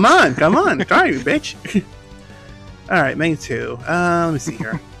 bro. Come on, try me, bitch. Alright, main 2. Let me see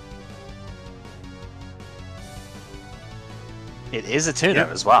here. It is a tuner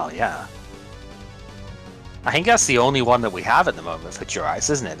as well, yeah. I think that's the only one that we have at the moment for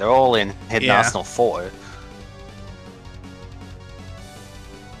Jiracs, isn't it? They're all in Hidden Arsenal 4.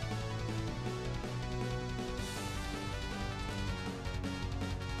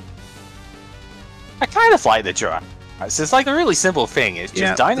 I kind of like the Jiracs. It's like a really simple thing. It's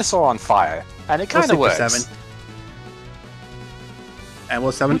just dinosaur on fire, and it kind of works. 7. And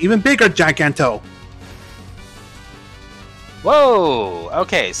we'll summon even bigger Giganto. Whoa!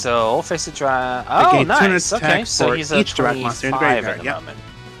 Okay, so all face the Jirac. Oh, nice. Okay, so he's each a Jirac monster in the 25 graveyard. at the moment.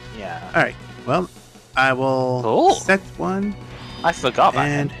 Yeah. All right. Well, I will set one. I forgot about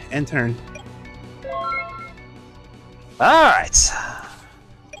and end turn. All right.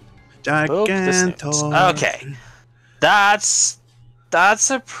 Giganto. Okay, that's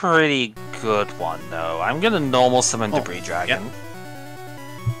a pretty good one though. I'm gonna normal summon Debris Dragon. Yep.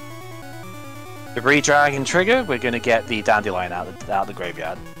 Debris Dragon trigger. We're gonna get the Dandelion out of the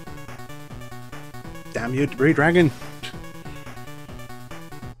graveyard. Damn you, Debris Dragon!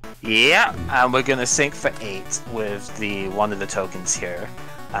 Yeah, and we're gonna sync for 8 with the one of the tokens here,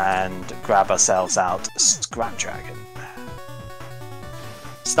 and grab ourselves out Scrap Dragon.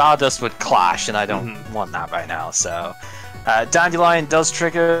 Stardust would clash, and I don't want that right now. So, Dandelion does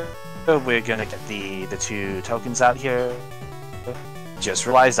trigger. We're gonna get the 2 tokens out here. Just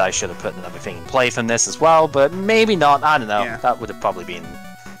realized I should have put another thing in play from this as well, but maybe not. I don't know. Yeah. That would have probably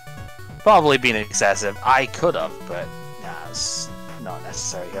been excessive. I could have, but nah, it's not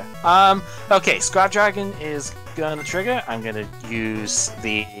necessary here. Okay, Scrap Dragon is gonna trigger. I'm gonna use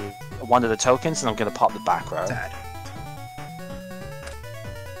the one of the tokens, and I'm gonna pop the back row. Sad.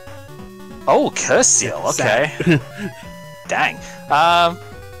 Oh, Curse Seal. Okay. Dang.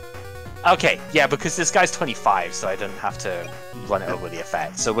 Okay, yeah, because this guy's 25, so I don't have to run it over the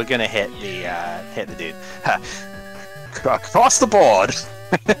effect. So we're gonna hit the dude. Across the board.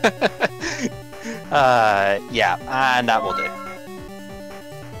 Yeah, and that will do.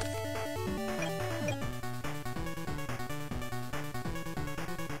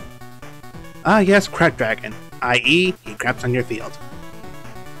 Yes, Crack Dragon. I.e., he craps on your field.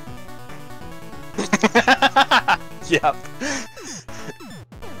 Yep.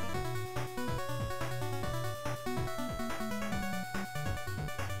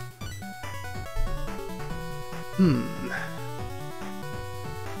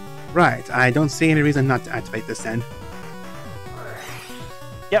 Right, I don't see any reason not to activate this then.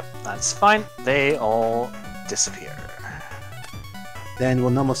 Yep, that's fine. They all disappear. Then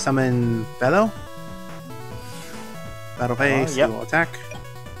we'll normal summon Velo. Battle phase, yep. dual attack.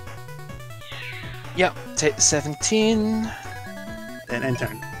 Yep, take 17. Then end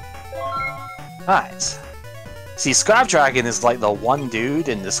turn. Right. See, Scrap Dragon is like the one dude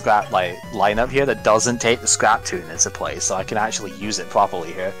in the Scrap lineup here that doesn't take the Scrap Toon into play, so I can actually use it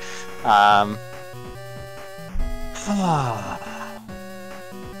properly here.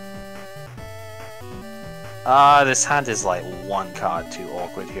 This hand is like one card too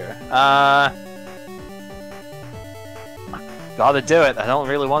awkward here. Gotta do it. I don't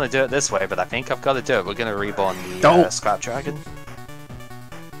really want to do it this way, but I think I've got to do it. We're gonna reborn the Scrap Dragon.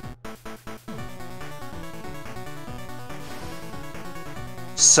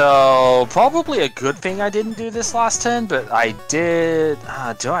 So, probably a good thing I didn't do this last turn, but I did...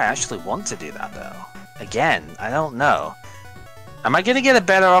 do I actually want to do that, though? Again, I don't know. Am I going to get a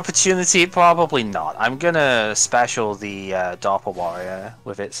better opportunity? Probably not. I'm going to special the Doppel Warrior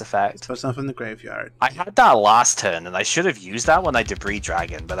with its effect. Put something in the graveyard. I had that last turn, and I should have used that when I Debris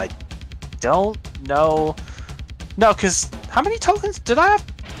Dragon, but I don't know... No, because how many tokens did I have?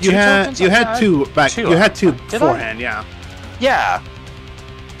 You had two back. You had two beforehand, yeah. Yeah.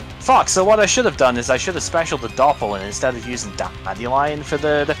 Fuck, so what I should have done is I should have specialed the Doppel, and instead of using Dandelion for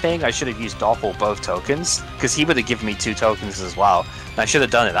the thing, I should have used Doppel both tokens, because he would have given me 2 tokens as well. And I should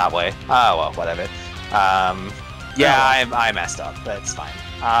have done it that way. Oh, well, whatever. Yeah, I messed up. That's fine.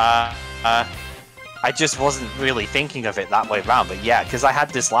 I just wasn't really thinking of it that way around, but yeah, because I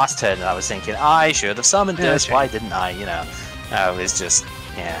had this last turn, and I was thinking, I should have summoned this, why didn't I, you know? It was just,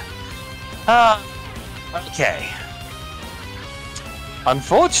 yeah. Okay.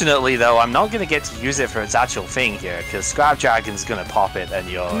 Unfortunately, though, I'm not going to get to use it for its actual thing here, because Scrap Dragon's going to pop it and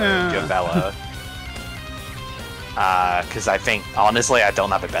your Bella. Because I think, honestly, I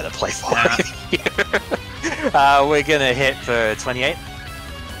don't have a better play for it here. We're going to hit for 28.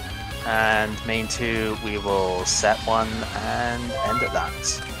 And main 2, we will set 1 and end at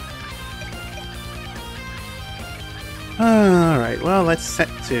that. Alright, well, let's set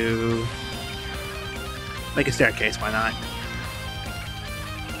to... make a staircase, why not?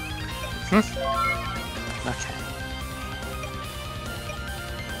 Okay.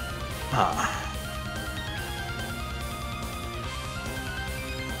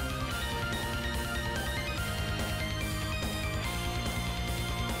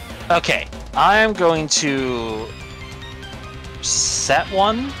 Okay, I am going to set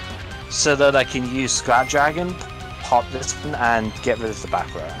 1 so that I can use Scrap Dragon, pop this one, and get rid of the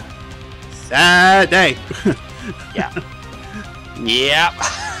back row. Sad day! Yeah. Yep.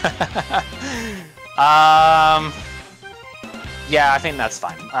 Yeah, I think that's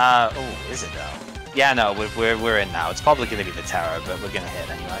fine. Oh, is it though? Yeah, no, we're in now. It's probably going to be the Terror, but we're going to hit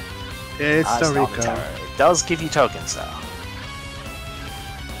anyway. It's the not the Terror. It does give you tokens though.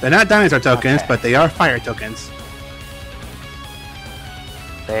 They're not dinosaur tokens, but they are fire tokens.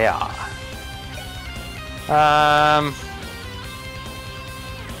 They are.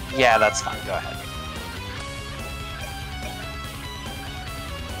 Yeah, that's fine. Go ahead.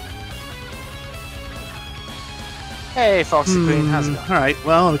 Hey, Foxy Queen, how's it going? Alright,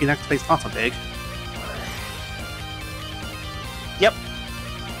 well, we can activate Fossil Dig. Yep.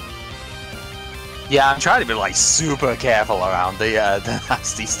 Yeah, I'm trying to be, like, super careful around the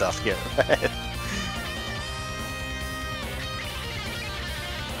nasty stuff here.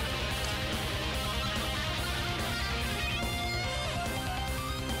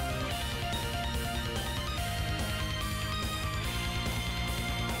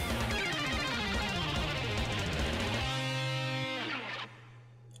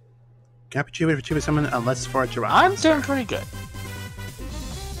 Capuchin for 2 summon unless for a giraffe. I'm doing pretty good.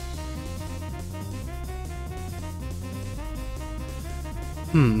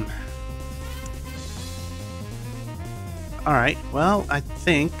 Alright, well, I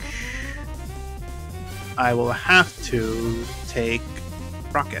think I will have to take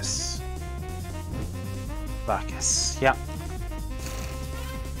Brachus. Bacchus, yeah.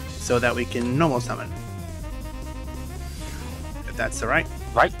 So that we can normal summon. If that's alright.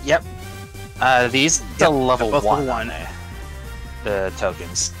 Right, yep. These are level 1. The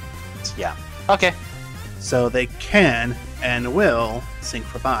tokens. Yeah. Okay. So they can and will sync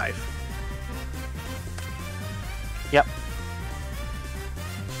for 5. Yep.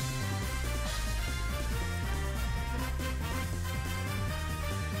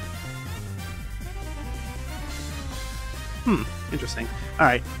 Interesting.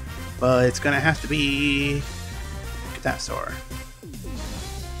 Alright. Well, it's gonna have to be Catasaur.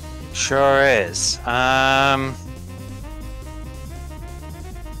 Sure is.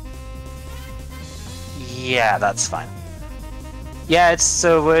 Yeah, that's fine. Yeah,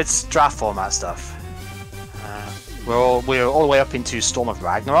 it's draft format stuff. We're all the way up into Storm of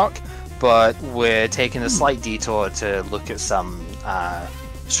Ragnarok, but we're taking a slight detour to look at some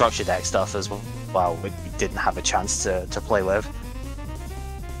structure deck stuff as well, we didn't have a chance to play with.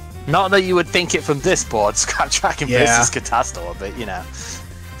 Not that you would think it from this board, Scrap Dragon versus Catastor, but you know.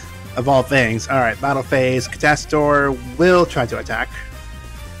 Of all things. Alright, battle phase. Catastor will try to attack.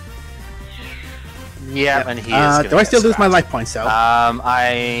 Yep, and he is do I still lose my life points though?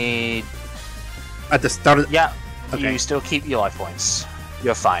 I... At the start of... Yeah, okay. You still keep your life points.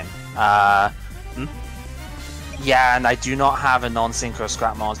 You're fine. Yeah, and I do not have a non-synchro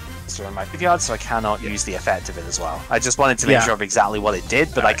scrap monster in my graveyard, so I cannot use the effect of it as well. I just wanted to make sure of exactly what it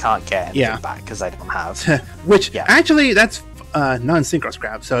did, but I can't get anything back because I don't have. Which, actually, that's non-synchro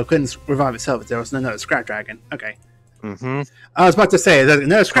scrap, so it couldn't revive itself if there was another scrap dragon. Okay. Mm-hmm. I was about to say, there's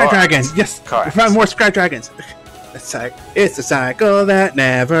another scrap dragon! Yes! Find more scrap dragons! It's a cycle that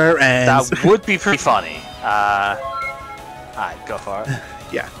never ends. That would be pretty funny. Alright, go for it.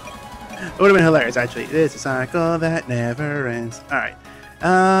 Yeah. It would have been hilarious, actually. It's a cycle that never ends. Alright.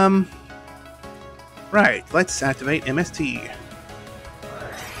 Right, let's activate MST.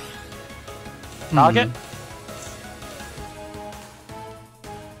 Target?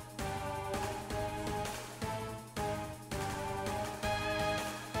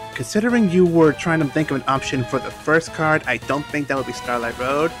 Considering you were trying to think of an option for the first card, I don't think that would be Starlight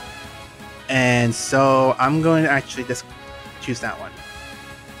Road. And so I'm going to actually just choose that one.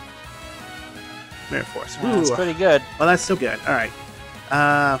 Mirror Force. Ooh. That's pretty good. Well, that's still good. Alright.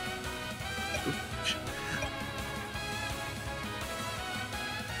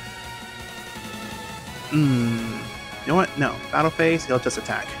 You know what? No. Battle phase, he'll just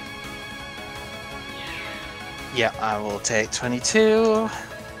attack. Yeah, I will take 22.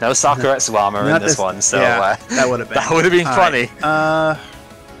 No Sakuretsu armor in this one, so that would have been. That would have been funny.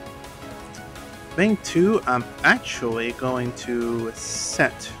 Thing 2, I'm actually going to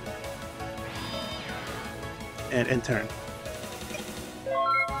set and end turn.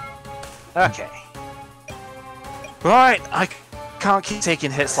 Okay. Right, I can't keep taking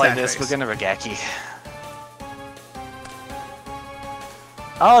hits like this. Phase. We're gonna Regeki.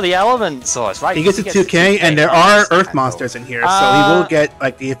 Oh, the element source, right? He gets a 2K, and there are Earth monsters in here, so he will get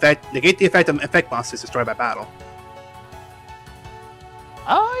like the effect. Negate the effect of effect monsters destroyed by battle.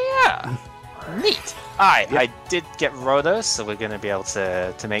 Oh yeah, neat. Alright, I did get Rhodos, so we're gonna be able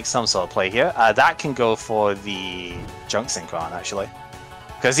to make some sort of play here. That can go for the Junk Synchron actually,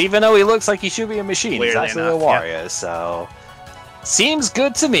 because even though he looks like he should be a machine, he's actually a warrior. So seems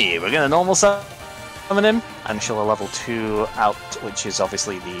good to me. We're gonna normal summon him, and she'll a level 2 out, which is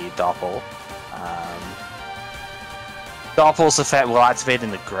obviously the Doppel. Doppel's effect will activate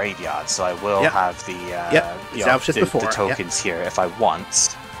in the graveyard, so I will have the, the tokens here if I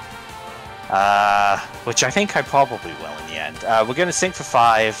want. Which I think I probably will in the end. We're going to sync for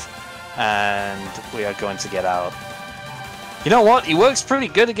 5, and we are going to get out. You know what? He works pretty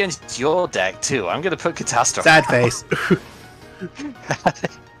good against your deck, too. I'm going to put Catastrophe. Sad face.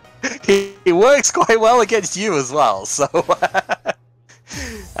 He works quite well against you as well, so...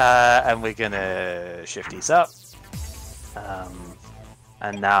 and we're gonna shift these up.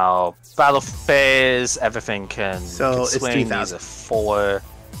 And now, battle phase, everything can swing. These are 4.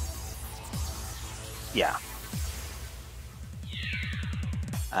 Yeah.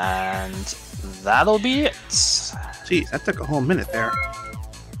 And that'll be it. Jeez, that took a whole minute there.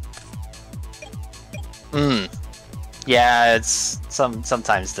 Yeah, it's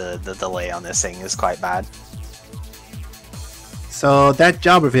sometimes the delay on this thing is quite bad. So that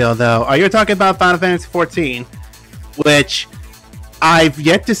job reveal, though, are you talking about Final Fantasy XIV, which I've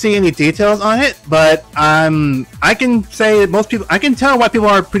yet to see any details on it, but I can say that I can tell why people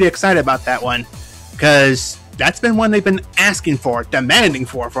are pretty excited about that one, because that's been one they've been asking for, demanding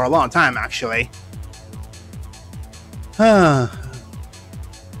for a long time, actually. Well,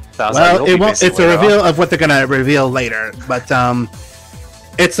 it's a reveal of what they're gonna reveal later, but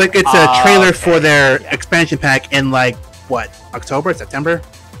it's a trailer for their expansion pack in like what, October, September?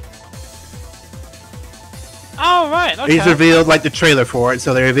 Oh right, okay. He's revealed like the trailer for it,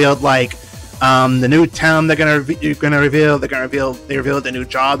 so they revealed like the new town they're gonna reveal. They revealed the new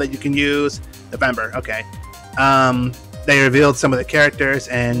job that you can use. November, okay. They revealed some of the characters,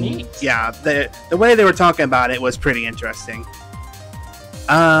 and yeah, the way they were talking about it was pretty interesting.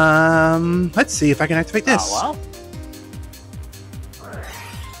 Let's see if I can activate this. Oh,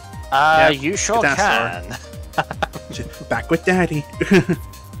 well. You sure can. Back with Daddy.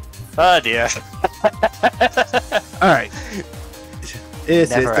 Oh dear. Alright.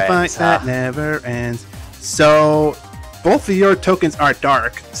 This is the fight that never ends. So, both of your tokens are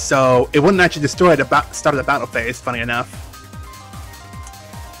dark, so it wouldn't actually destroy at the start of the battle phase, funny enough.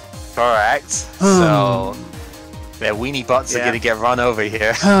 Correct. So, Their weenie butts are gonna get run over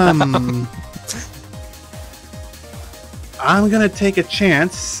here. I'm gonna take a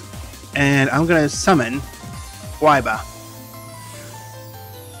chance, and I'm gonna summon Waiba.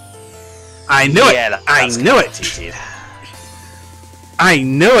 I knew it! I knew it! I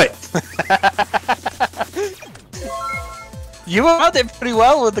knew it! You were it pretty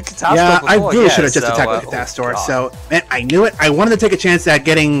well with the Catastor Yeah, before. I really should have just attacked with the Catastor. So, man, I knew it. I wanted to take a chance at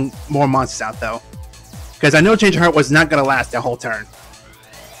getting more monsters out, though. Because I know Change of Heart was not going to last that whole turn.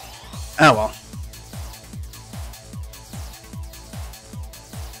 Oh, well.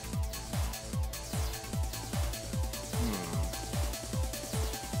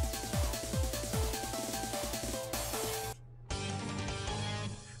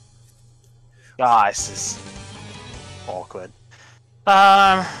 This is awkward.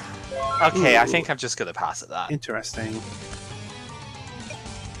 Okay, I think I'm just gonna pass at that. Interesting.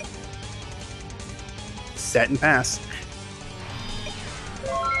 Set and pass.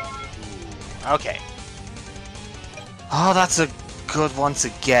 Okay. Oh, that's a good one to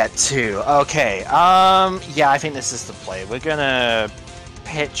get too. Okay, yeah, I think this is the play. We're gonna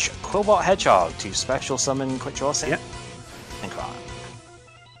pitch Quillbot Hedgehog to special summon Quick Draw Sync. Yep. And cry.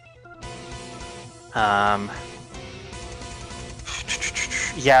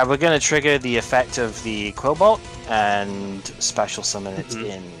 Yeah, we're gonna trigger the effect of the Quillbolt and special summon it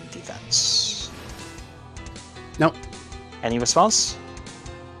in defense. Nope. Any response?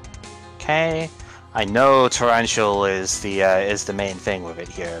 Okay. I know Torrential is the main thing with it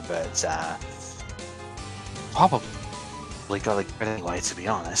here, but probably got to get it anyway, to be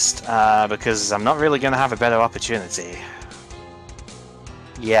honest, because I'm not really gonna have a better opportunity.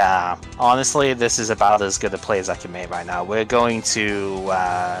 Yeah, honestly, this is about as good a play as I can make right now. We're going to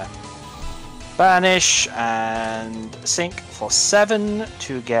banish and sink for 7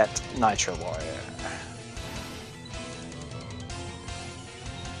 to get Nitro Warrior.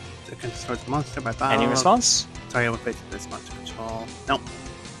 Towards monster by battle. Any response? Sorry, I went to this monster control. Nope.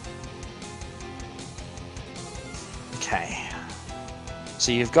 Okay.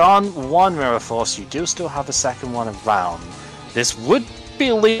 So you've gone 1 Mirror Force, you do still have a second one around. This would be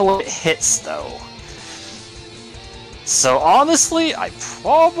illegal if it hits, though. So honestly, I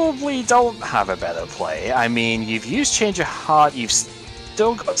probably don't have a better play. I mean, you've used Change of Heart, you've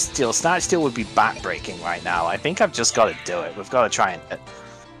still got Steel. Snatch Steel would be backbreaking right now. I think I've just got to do it. We've got to try and...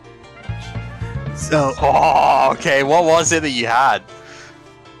 So... Oh, okay, what was it that you had?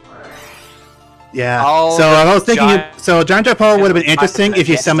 Yeah. Oh, so I was thinking, so Giant Power would have been interesting if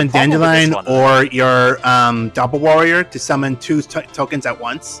you summoned Dandelion or your Double Warrior to summon 2 tokens at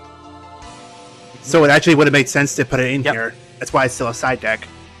once. So it actually would have made sense to put it in here. That's why it's still a side deck.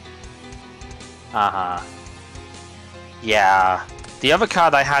 Yeah. The other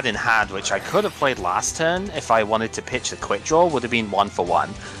card I had in hand, which I could have played last turn if I wanted to pitch the Quick Draw, would have been 1-for-1.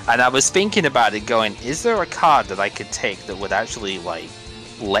 And I was thinking about it going, is there a card that I could take that would actually, like,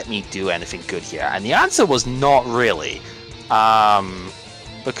 let me do anything good here? And the answer was not really.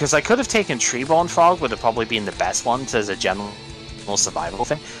 Because I could have taken Treeborn Frog, would have probably been the best one as a general survival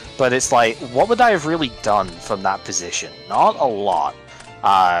thing. But it's like, what would I have really done from that position? Not a lot.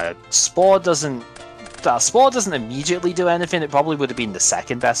 Spore doesn't immediately do anything. It probably would have been the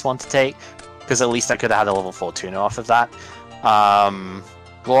second best one to take, because at least I could have had a level 4 tuner off of that.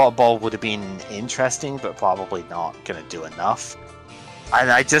 Blow Up Ball would have been interesting, but probably not going to do enough. And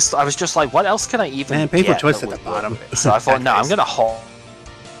I was just like, what else can I even get? Painful Twist at the bottom. So I thought, no, I'm going to hold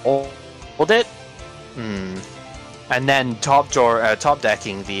it. And then top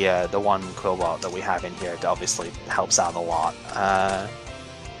decking the one Quillbot that we have in here, it obviously helps out a lot.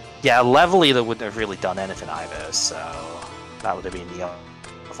 Yeah, Level Either wouldn't have really done anything either, so that would have been the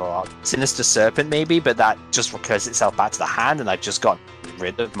overall. Sinister Serpent maybe, but that just recurs itself back to the hand, and I've just got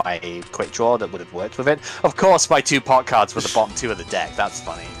rid of my Quick Draw that would have worked with it. Of course, my 2 pot cards were the bottom 2 of the deck. That's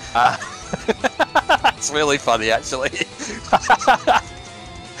funny. That's really funny, actually.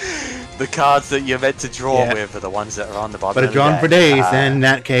 The cards that you're meant to draw with are the ones that are on the bottom. But of the drawn deck. for days in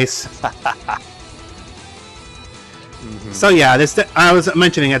that case. So yeah, this I was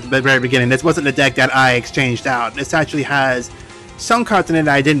mentioning at the very beginning, this wasn't the deck that I exchanged out. This actually has some cards in it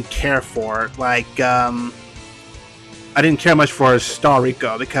that I didn't care for. Like, I didn't care much for Star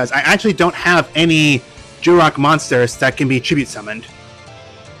Rico, because I actually don't have any Jurok monsters that can be tribute summoned.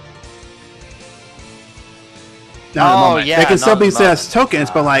 Not yeah, they can still be set as tokens,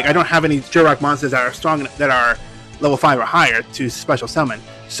 but like I don't have any Jurok monsters that are strong, that are level 5 or higher to special summon.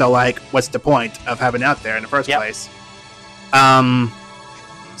 So like, what's the point of having it out there in the first place?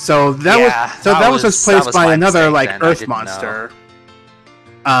 So that was just placed by another like Earth monster.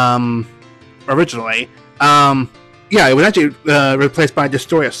 Originally, yeah, it was actually replaced by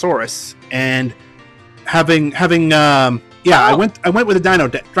Destroyosaurus, and I went with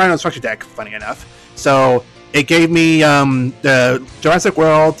the Dino Structure deck. Funny enough, so it gave me the Jurassic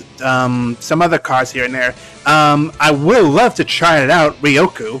World, some other cards here and there. I would love to try it out,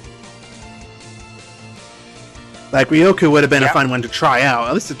 Ryoku. Like Ryoku would have been a fun one to try out,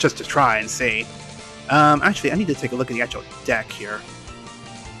 at least just to try and see. Actually, I need to take a look at the actual deck here.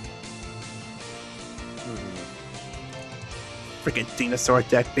 Freaking dinosaur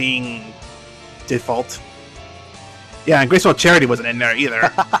deck being default. Yeah, and Graceful Charity wasn't in there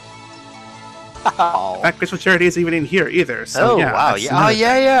either. Oh. In fact, Graceful Charity isn't even in here either. So, yeah, wow. Yeah. Oh,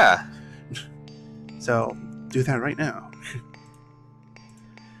 yeah. So, do that right now.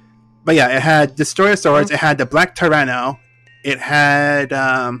 But yeah, it had Destroyosaurus, it had the Black Tyranno, it had,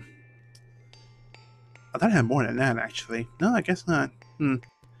 I thought it had more than that, actually. No, I guess not. It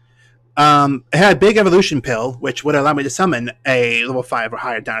had Big Evolution Pill, which would allow me to summon a level 5 or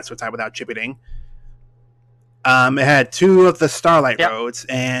higher dinosaur type without chibiting. It had 2 of the Starlight Roads,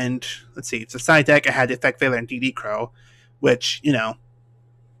 and let's see, it's a side deck. It had the Effect Veiler and DD Crow, which, you know.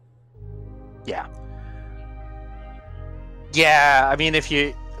 Yeah. Yeah, I mean, if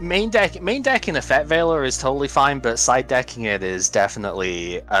you main decking Effect Veiler is totally fine, but side decking it is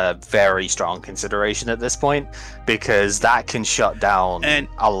definitely a very strong consideration at this point, because that can shut down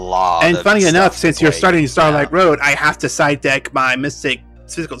a lot. And funny enough, since you're starting Starlight Road, I have to side deck my Mystic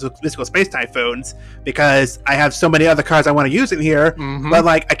Physical Space Typhoons because I have so many other cards I want to use in here, but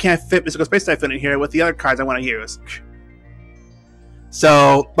like I can't fit Mystical Space Typhoon in here with the other cards I want to use.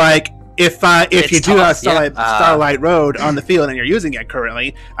 So like if you do have Starlight Road on the field and you're using it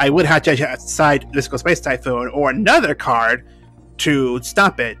currently, I would have to side Mystical Space Typhoon or another card to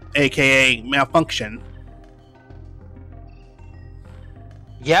stop it, aka Malfunction.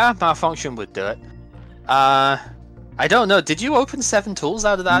 Yeah, Malfunction would do it. I don't know. Did you open 7 tools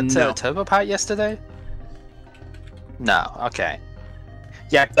out of that Turbo Pack yesterday? No. Okay.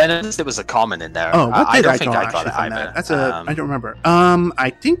 Yeah, I noticed there was a common in there. Oh, what I did don't I think draw I got it from either. that? That's I don't remember.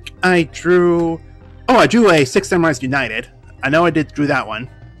 I think I drew. Oh, I drew a 6 Samurais United. I know I drew that one.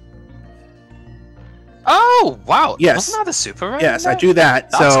 Oh wow! Yes. Wasn't that a super rare? Yes, I drew that.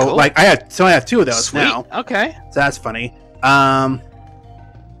 That's so cool. like I have 2 of those Sweet. now. Okay. So that's funny.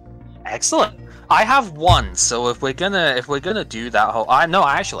 Excellent. I have 1, so if we're gonna do that whole,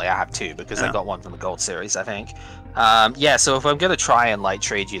 actually I have 2 because I got 1 from the Gold Series, I think. Yeah, so if I'm gonna try and like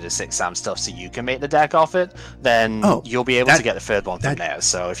trade you the 6 Sam stuff so you can make the deck off it, then you'll be able to get the 3rd one from there.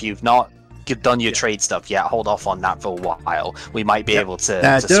 So if you've not done your trade stuff yet, hold off on that for a while. We might be able to.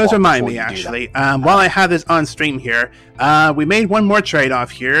 That does remind me, actually. While I have this on stream here, we made one more trade off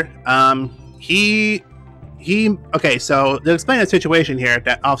here. Okay, so to explain the situation here,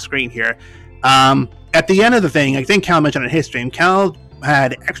 that off screen here. At the end of the thing, I think Cal mentioned in his stream, Cal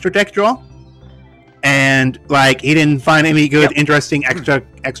had extra deck draw, and like he didn't find any good, interesting extra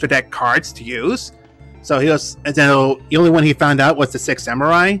deck cards to use. So the only one he found out was the 6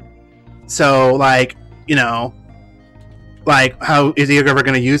 Samurai. So like, you know, like how is he ever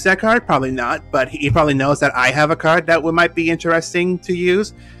going to use that card? Probably not. But he probably knows that I have a card that might be interesting to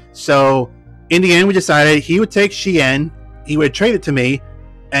use. So in the end, we decided he would take Shien, he would trade it to me,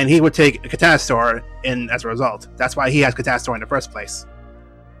 and he would take a Catastor as a result. That's why he has Catastor in the first place.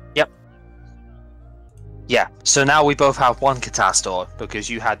 Yep. Yeah, so now we both have 1 Catastor, because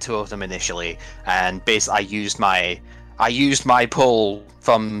you had 2 of them initially, and basically I used my pull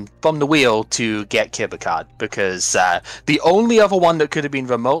from the wheel to get Kibatu, because the only other one that could have been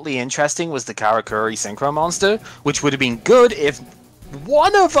remotely interesting was the Karakuri Synchro Monster, which would have been good if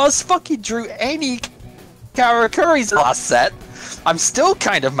one of us fucking drew any Karakuris last set. I'm still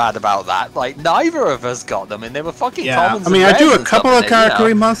kind of mad about that. Like, neither of us got them, and they were fucking commons. I mean, I drew a couple of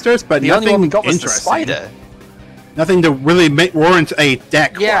Karakuri monsters, but the only one we got was interesting. the spider. Nothing to really warrant a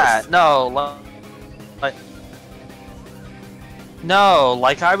deck. Yeah, no, I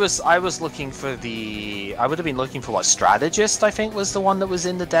was looking for the. I would have been looking for what Strategist, I think, was the one that was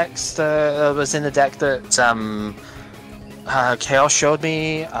in the decks. Was in the deck that Chaos showed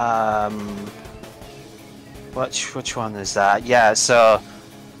me. Which one is that? Yeah, so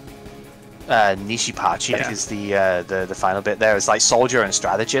Nishipachi is the final bit there. It's like Soldier and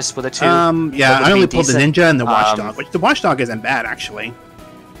Strategist were the 2. Yeah, I only pulled the Ninja and the Watchdog, which the Watchdog isn't bad actually.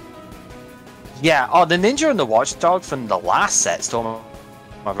 Yeah, the Ninja and the Watchdog from the last set, Storm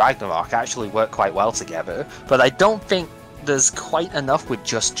of Ragnarok, actually work quite well together. But I don't think there's quite enough with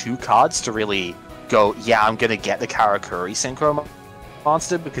just 2 cards to really go, yeah, I'm gonna get the Karakuri Synchro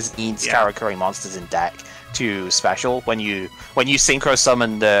monster because it needs Yeah. Karakuri monsters in deck to special. When you synchro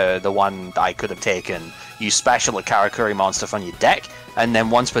summon the one that I could have taken, you special a Karakuri monster from your deck, and then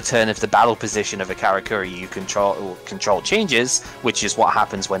once per turn, if the battle position of a Karakuri you control changes, which is what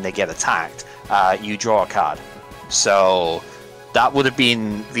happens when they get attacked, you draw a card. So that would have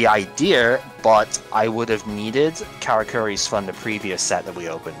been the idea, but I would have needed Karakuris from the previous set that we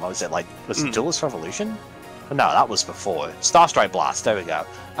opened. What was it like? Was it Duelist Revolution? No, that was before. Starstrike Blast, there we go.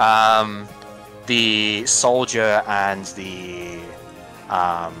 The Soldier and the...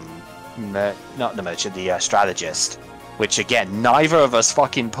 not the Merchant, the Strategist. Which, again, neither of us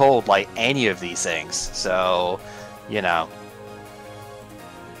fucking pulled, like, any of these things. So, you know...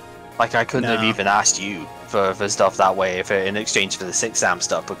 Like, I couldn't have even asked you for stuff that way if in exchange for the 6-am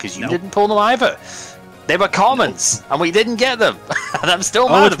stuff, because you didn't pull them either. They were commons, and we didn't get them. And I'm still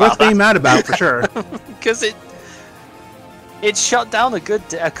mad about that. Oh, it's worth being mad about, for sure. Because it shut down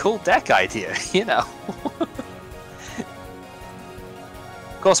a cool deck idea, you know.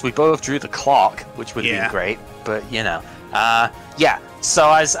 Of course, we both drew the clock, which would have been great, but you know. Yeah,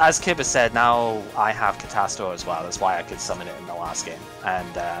 so as Kibba said, now I have Catastor as well. That's why I could summon it in the last game.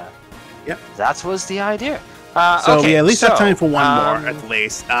 And that was the idea. So okay, we at least have time for one more, at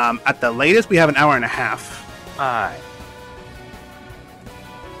least. At the latest, we have an hour and a half. Alright.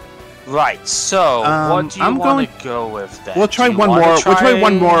 Right, so what do you want to go with then? We'll try one more. We'll try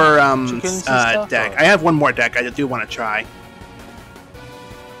one more deck. I have one more deck I do want to try.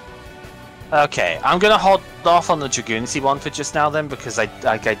 Okay, I'm gonna hold off on the Dragoonsy one for just now then, because I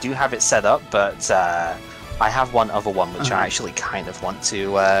do have it set up, but I have one other one which I actually kind of want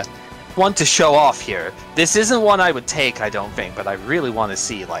to show off here. This isn't one I would take, I don't think, but I really want to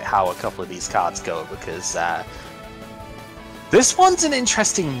see like how a couple of these cards go, because this one's an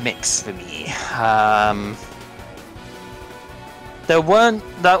interesting mix for me. There weren't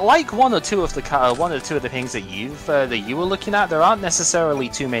like one or two of the things that you were looking at. There aren't necessarily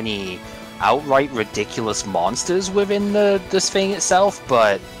too many outright ridiculous monsters within this thing itself,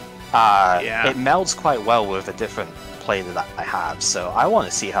 but it melds quite well with a different play that I have. So I want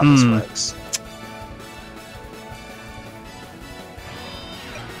to see how this works.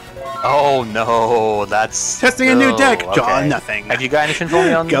 Oh no, that's testing a new deck. John, nothing. Have you got anything for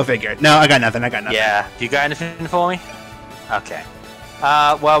me on? Go figure. No, I got nothing. Yeah, you got anything for me? Okay.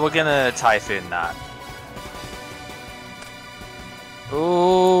 Well, we're gonna Typhoon that.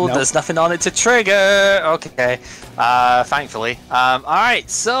 Ooh, there's nothing on it to trigger. Okay. Thankfully. All right.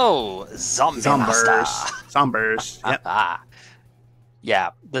 So Zombers. Yep.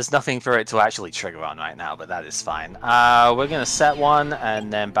 Yeah, there's nothing for it to actually trigger on right now, but that is fine. We're gonna set one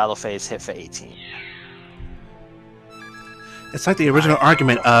and then battle phase hit for 18. It's like the original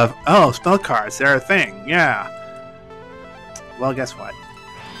argument of, oh, spell cards, they're a thing. Yeah. Well, guess what?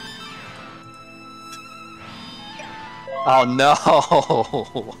 Oh no.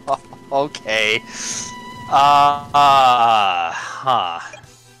 Okay.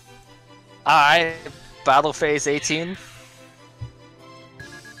 Alright. Battle phase 18.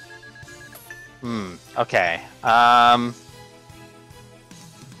 Okay. Yeah,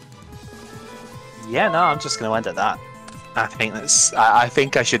 no, I'm just gonna end at that. I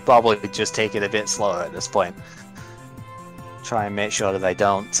think I should probably just take it a bit slower at this point. Try and make sure that I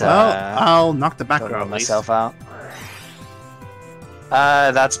don't I'll knock the back row myself out.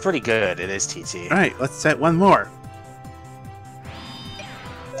 That's pretty good. It is TT. Alright, let's set one more.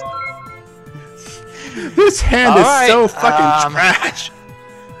 This hand is so fucking trash.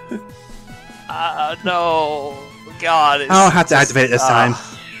 No. God. I'll have to activate it this time.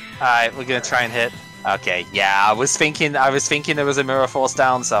 Alright, we're gonna try and hit. Okay, yeah, I was thinking there was a mirror force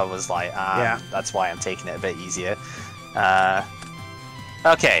down, so I was like, that's why I'm taking it a bit easier.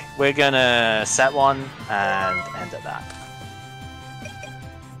 Okay, we're gonna set one and end at that.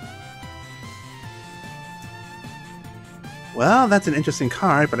 Well, that's an interesting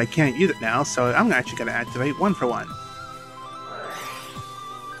card, but I can't use it now, so I'm actually going to activate 1 for 1.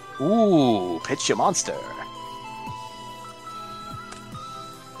 Ooh, pitch your monster.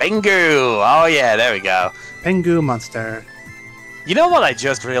 Pengu! Oh yeah, there we go. Pengu monster. You know what I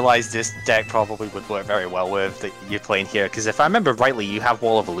just realized this deck probably would work very well with that you're playing here, because if I remember rightly, you have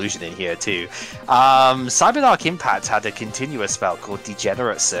Wall of Illusion in here too. Cyberdark Impact had a continuous spell called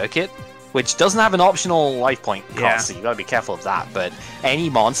Degenerate Circuit, which doesn't have an optional life point cost, so you gotta be careful of that, but any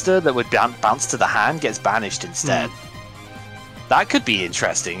monster that would bounce to the hand gets banished instead. That could be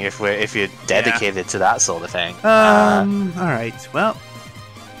interesting if you're dedicated to that sort of thing. Alright, well,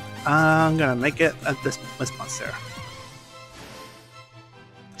 I'm gonna make it this monster.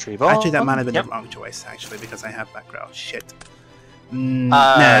 Tree ball? Actually, that might have been the wrong choice, actually, because I have back row. Shit.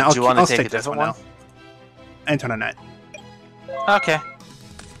 Nah, Do you want to I'll take stick a to this different one one? now. Enter on that. Okay.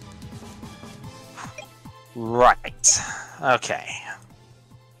 Right. Okay.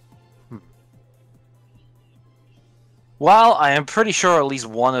 Well, I am pretty sure at least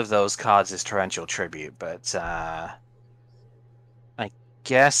one of those cards is Torrential Tribute, but I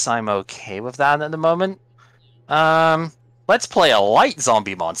guess I'm okay with that at the moment. Let's play a light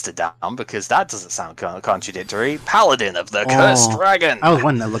zombie monster down, because that doesn't sound contradictory. Paladin of the Cursed Dragon! I was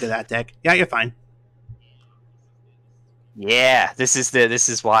wanting to look at that deck. Yeah, you're fine. Yeah, this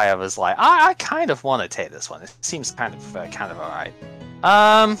is why I was like, I kind of want to take this one. It seems kind of alright.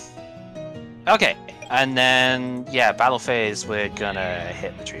 Okay, and then yeah, battle phase. We're gonna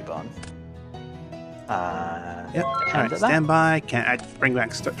hit the tree bond. Yep. Alright, stand by. Can't bring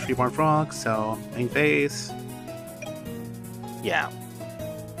back Freeborn Frog, so main phase. Yeah.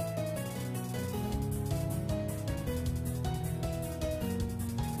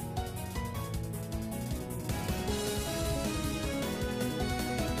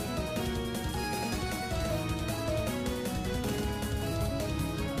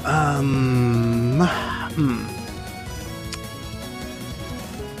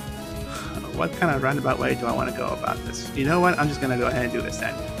 What kind of roundabout way do I want to go about this? You know what? I'm just gonna go ahead and do this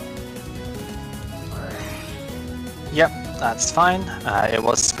then. Yep, that's fine. It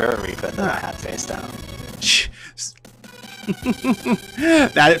was Spirit Reaper that I had face down.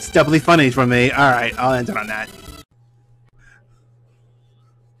 That's doubly funny for me. Alright, I'll end it on that.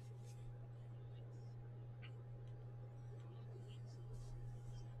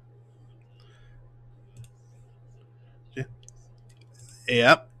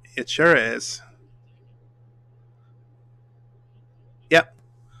 Yep, it sure is. Yep.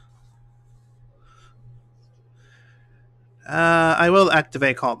 I will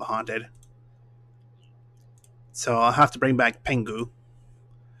activate Call of the Haunted. So I'll have to bring back Pengu.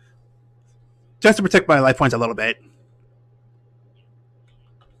 Just to protect my life points a little bit.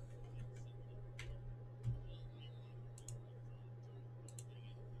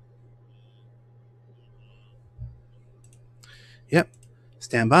 Yep.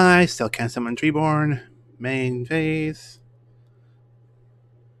 Stand by. Still can't summon Treeborn. Main phase.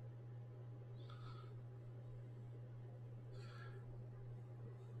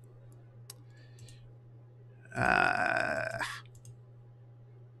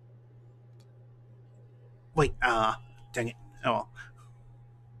 Wait. Dang it. Oh well.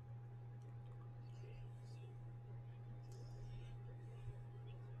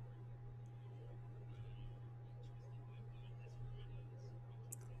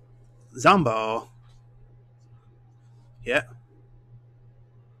 Zombo. Yeah.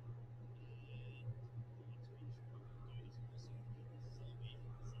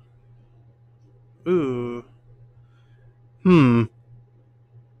 Ooh.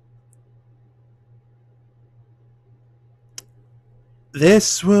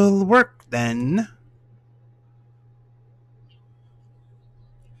 This will work then.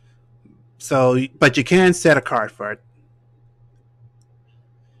 So, but you can set a card for it.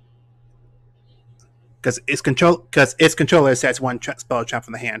 Because its controller sets one spell trap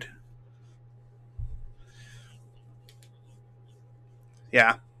from the hand.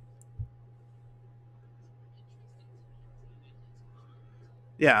 Yeah.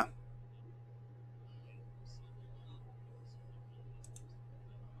 Yeah.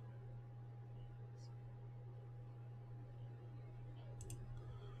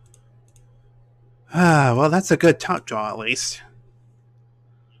 Well, that's a good top draw at least.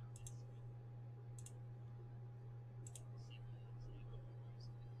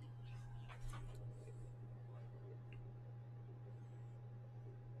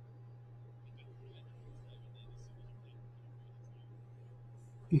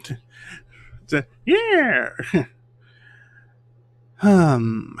 Yeah. All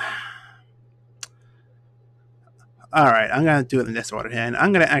right, I'm gonna do it in this order, and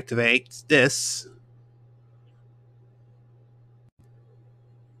I'm gonna activate this.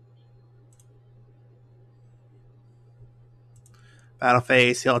 Battle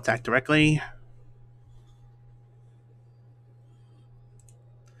phase, he'll attack directly.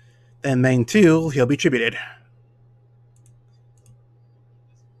 Then main 2, he'll be tributed.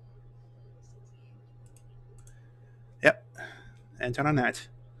 Yep. And turn on that.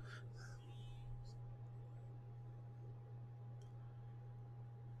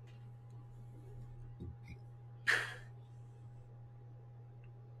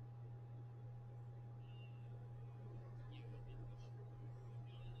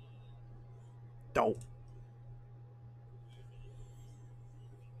 Dope.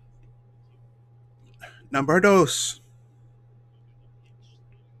 Number dos.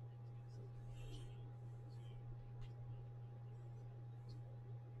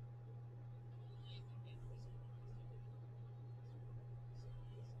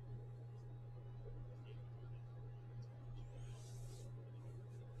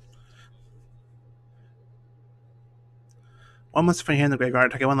 One monster from your hand in the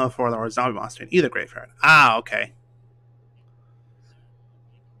graveyard. Target one level 4 or zombie monster in either graveyard. Ah, okay.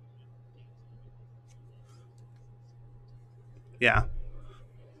 Yeah.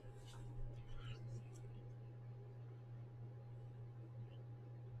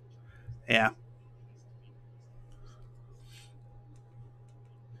 Yeah.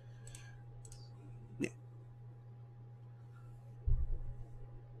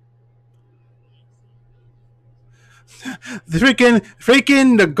 The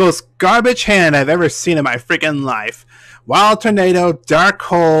freaking the most garbage hand I've ever seen in my freaking life. Wild Tornado, Dark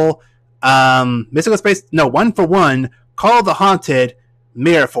Hole, Mystical Space, no, 1 for 1, Call of the Haunted,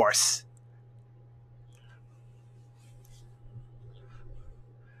 Mirror Force.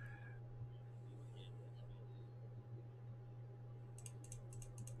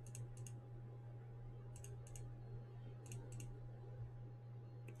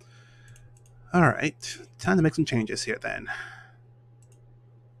 Alright, time to make some changes here then.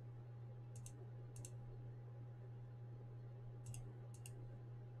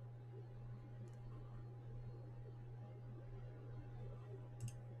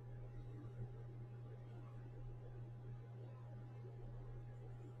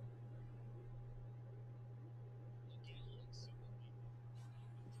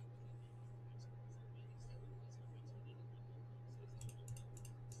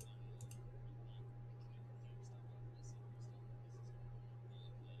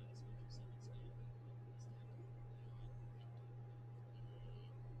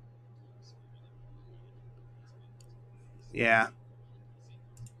 Yeah.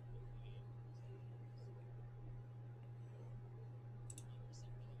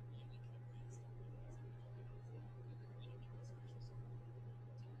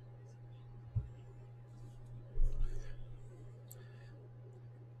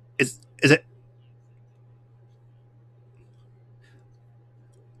 Is it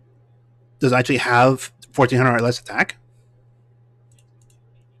does it actually have 1400 or less attack?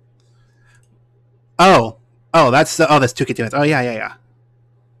 Oh. Oh, that's 2k damage. Oh yeah, yeah, yeah.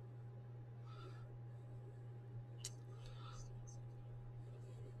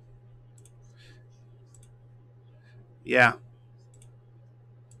 Yeah.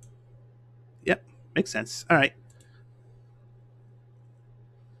 Yep. Makes sense. Alright.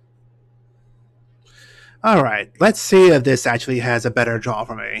 Alright. Let's see if this actually has a better draw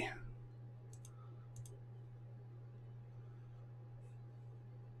for me.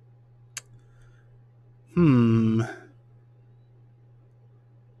 Hmm.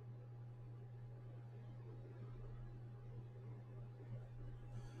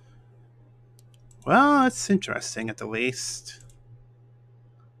 Well, it's interesting at the least.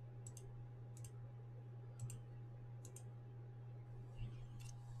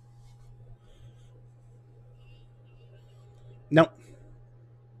 Nope.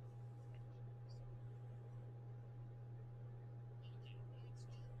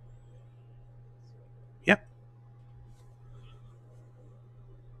 Yep.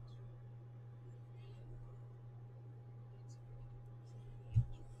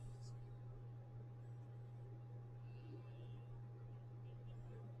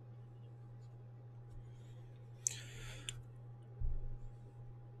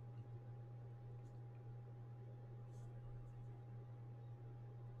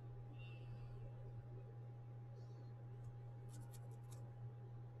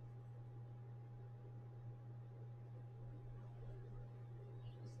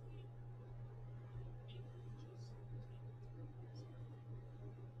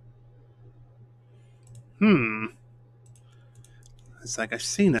 Hmm. It's like I've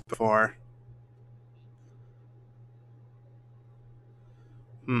seen it before.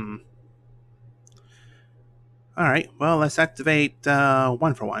 Hmm. Alright, well, let's activate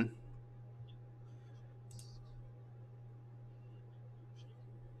 1 for 1.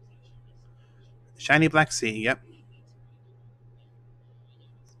 Shiny Black Sea, yep.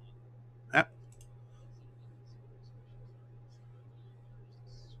 Yep.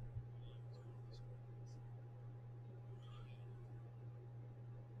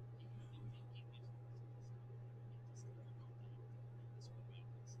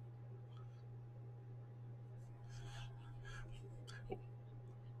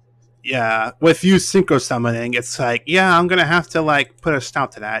 Yeah, with you synchro summoning, it's like, yeah, I'm gonna have to like put a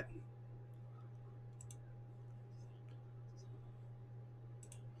stop to that.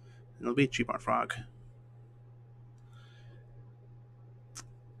 It'll be a cheap art frog.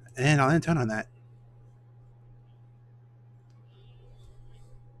 And I'll end turn on that.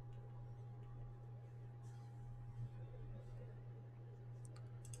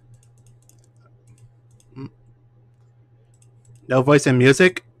 No voice and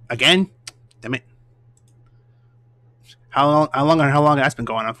music again. Damn it! How long has been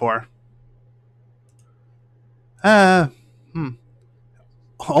going on for? Only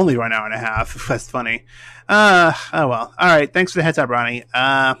 1 hour and a half. That's funny. Oh well. All right. Thanks for the heads up, Ronnie.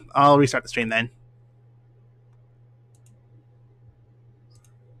 I'll restart the stream then.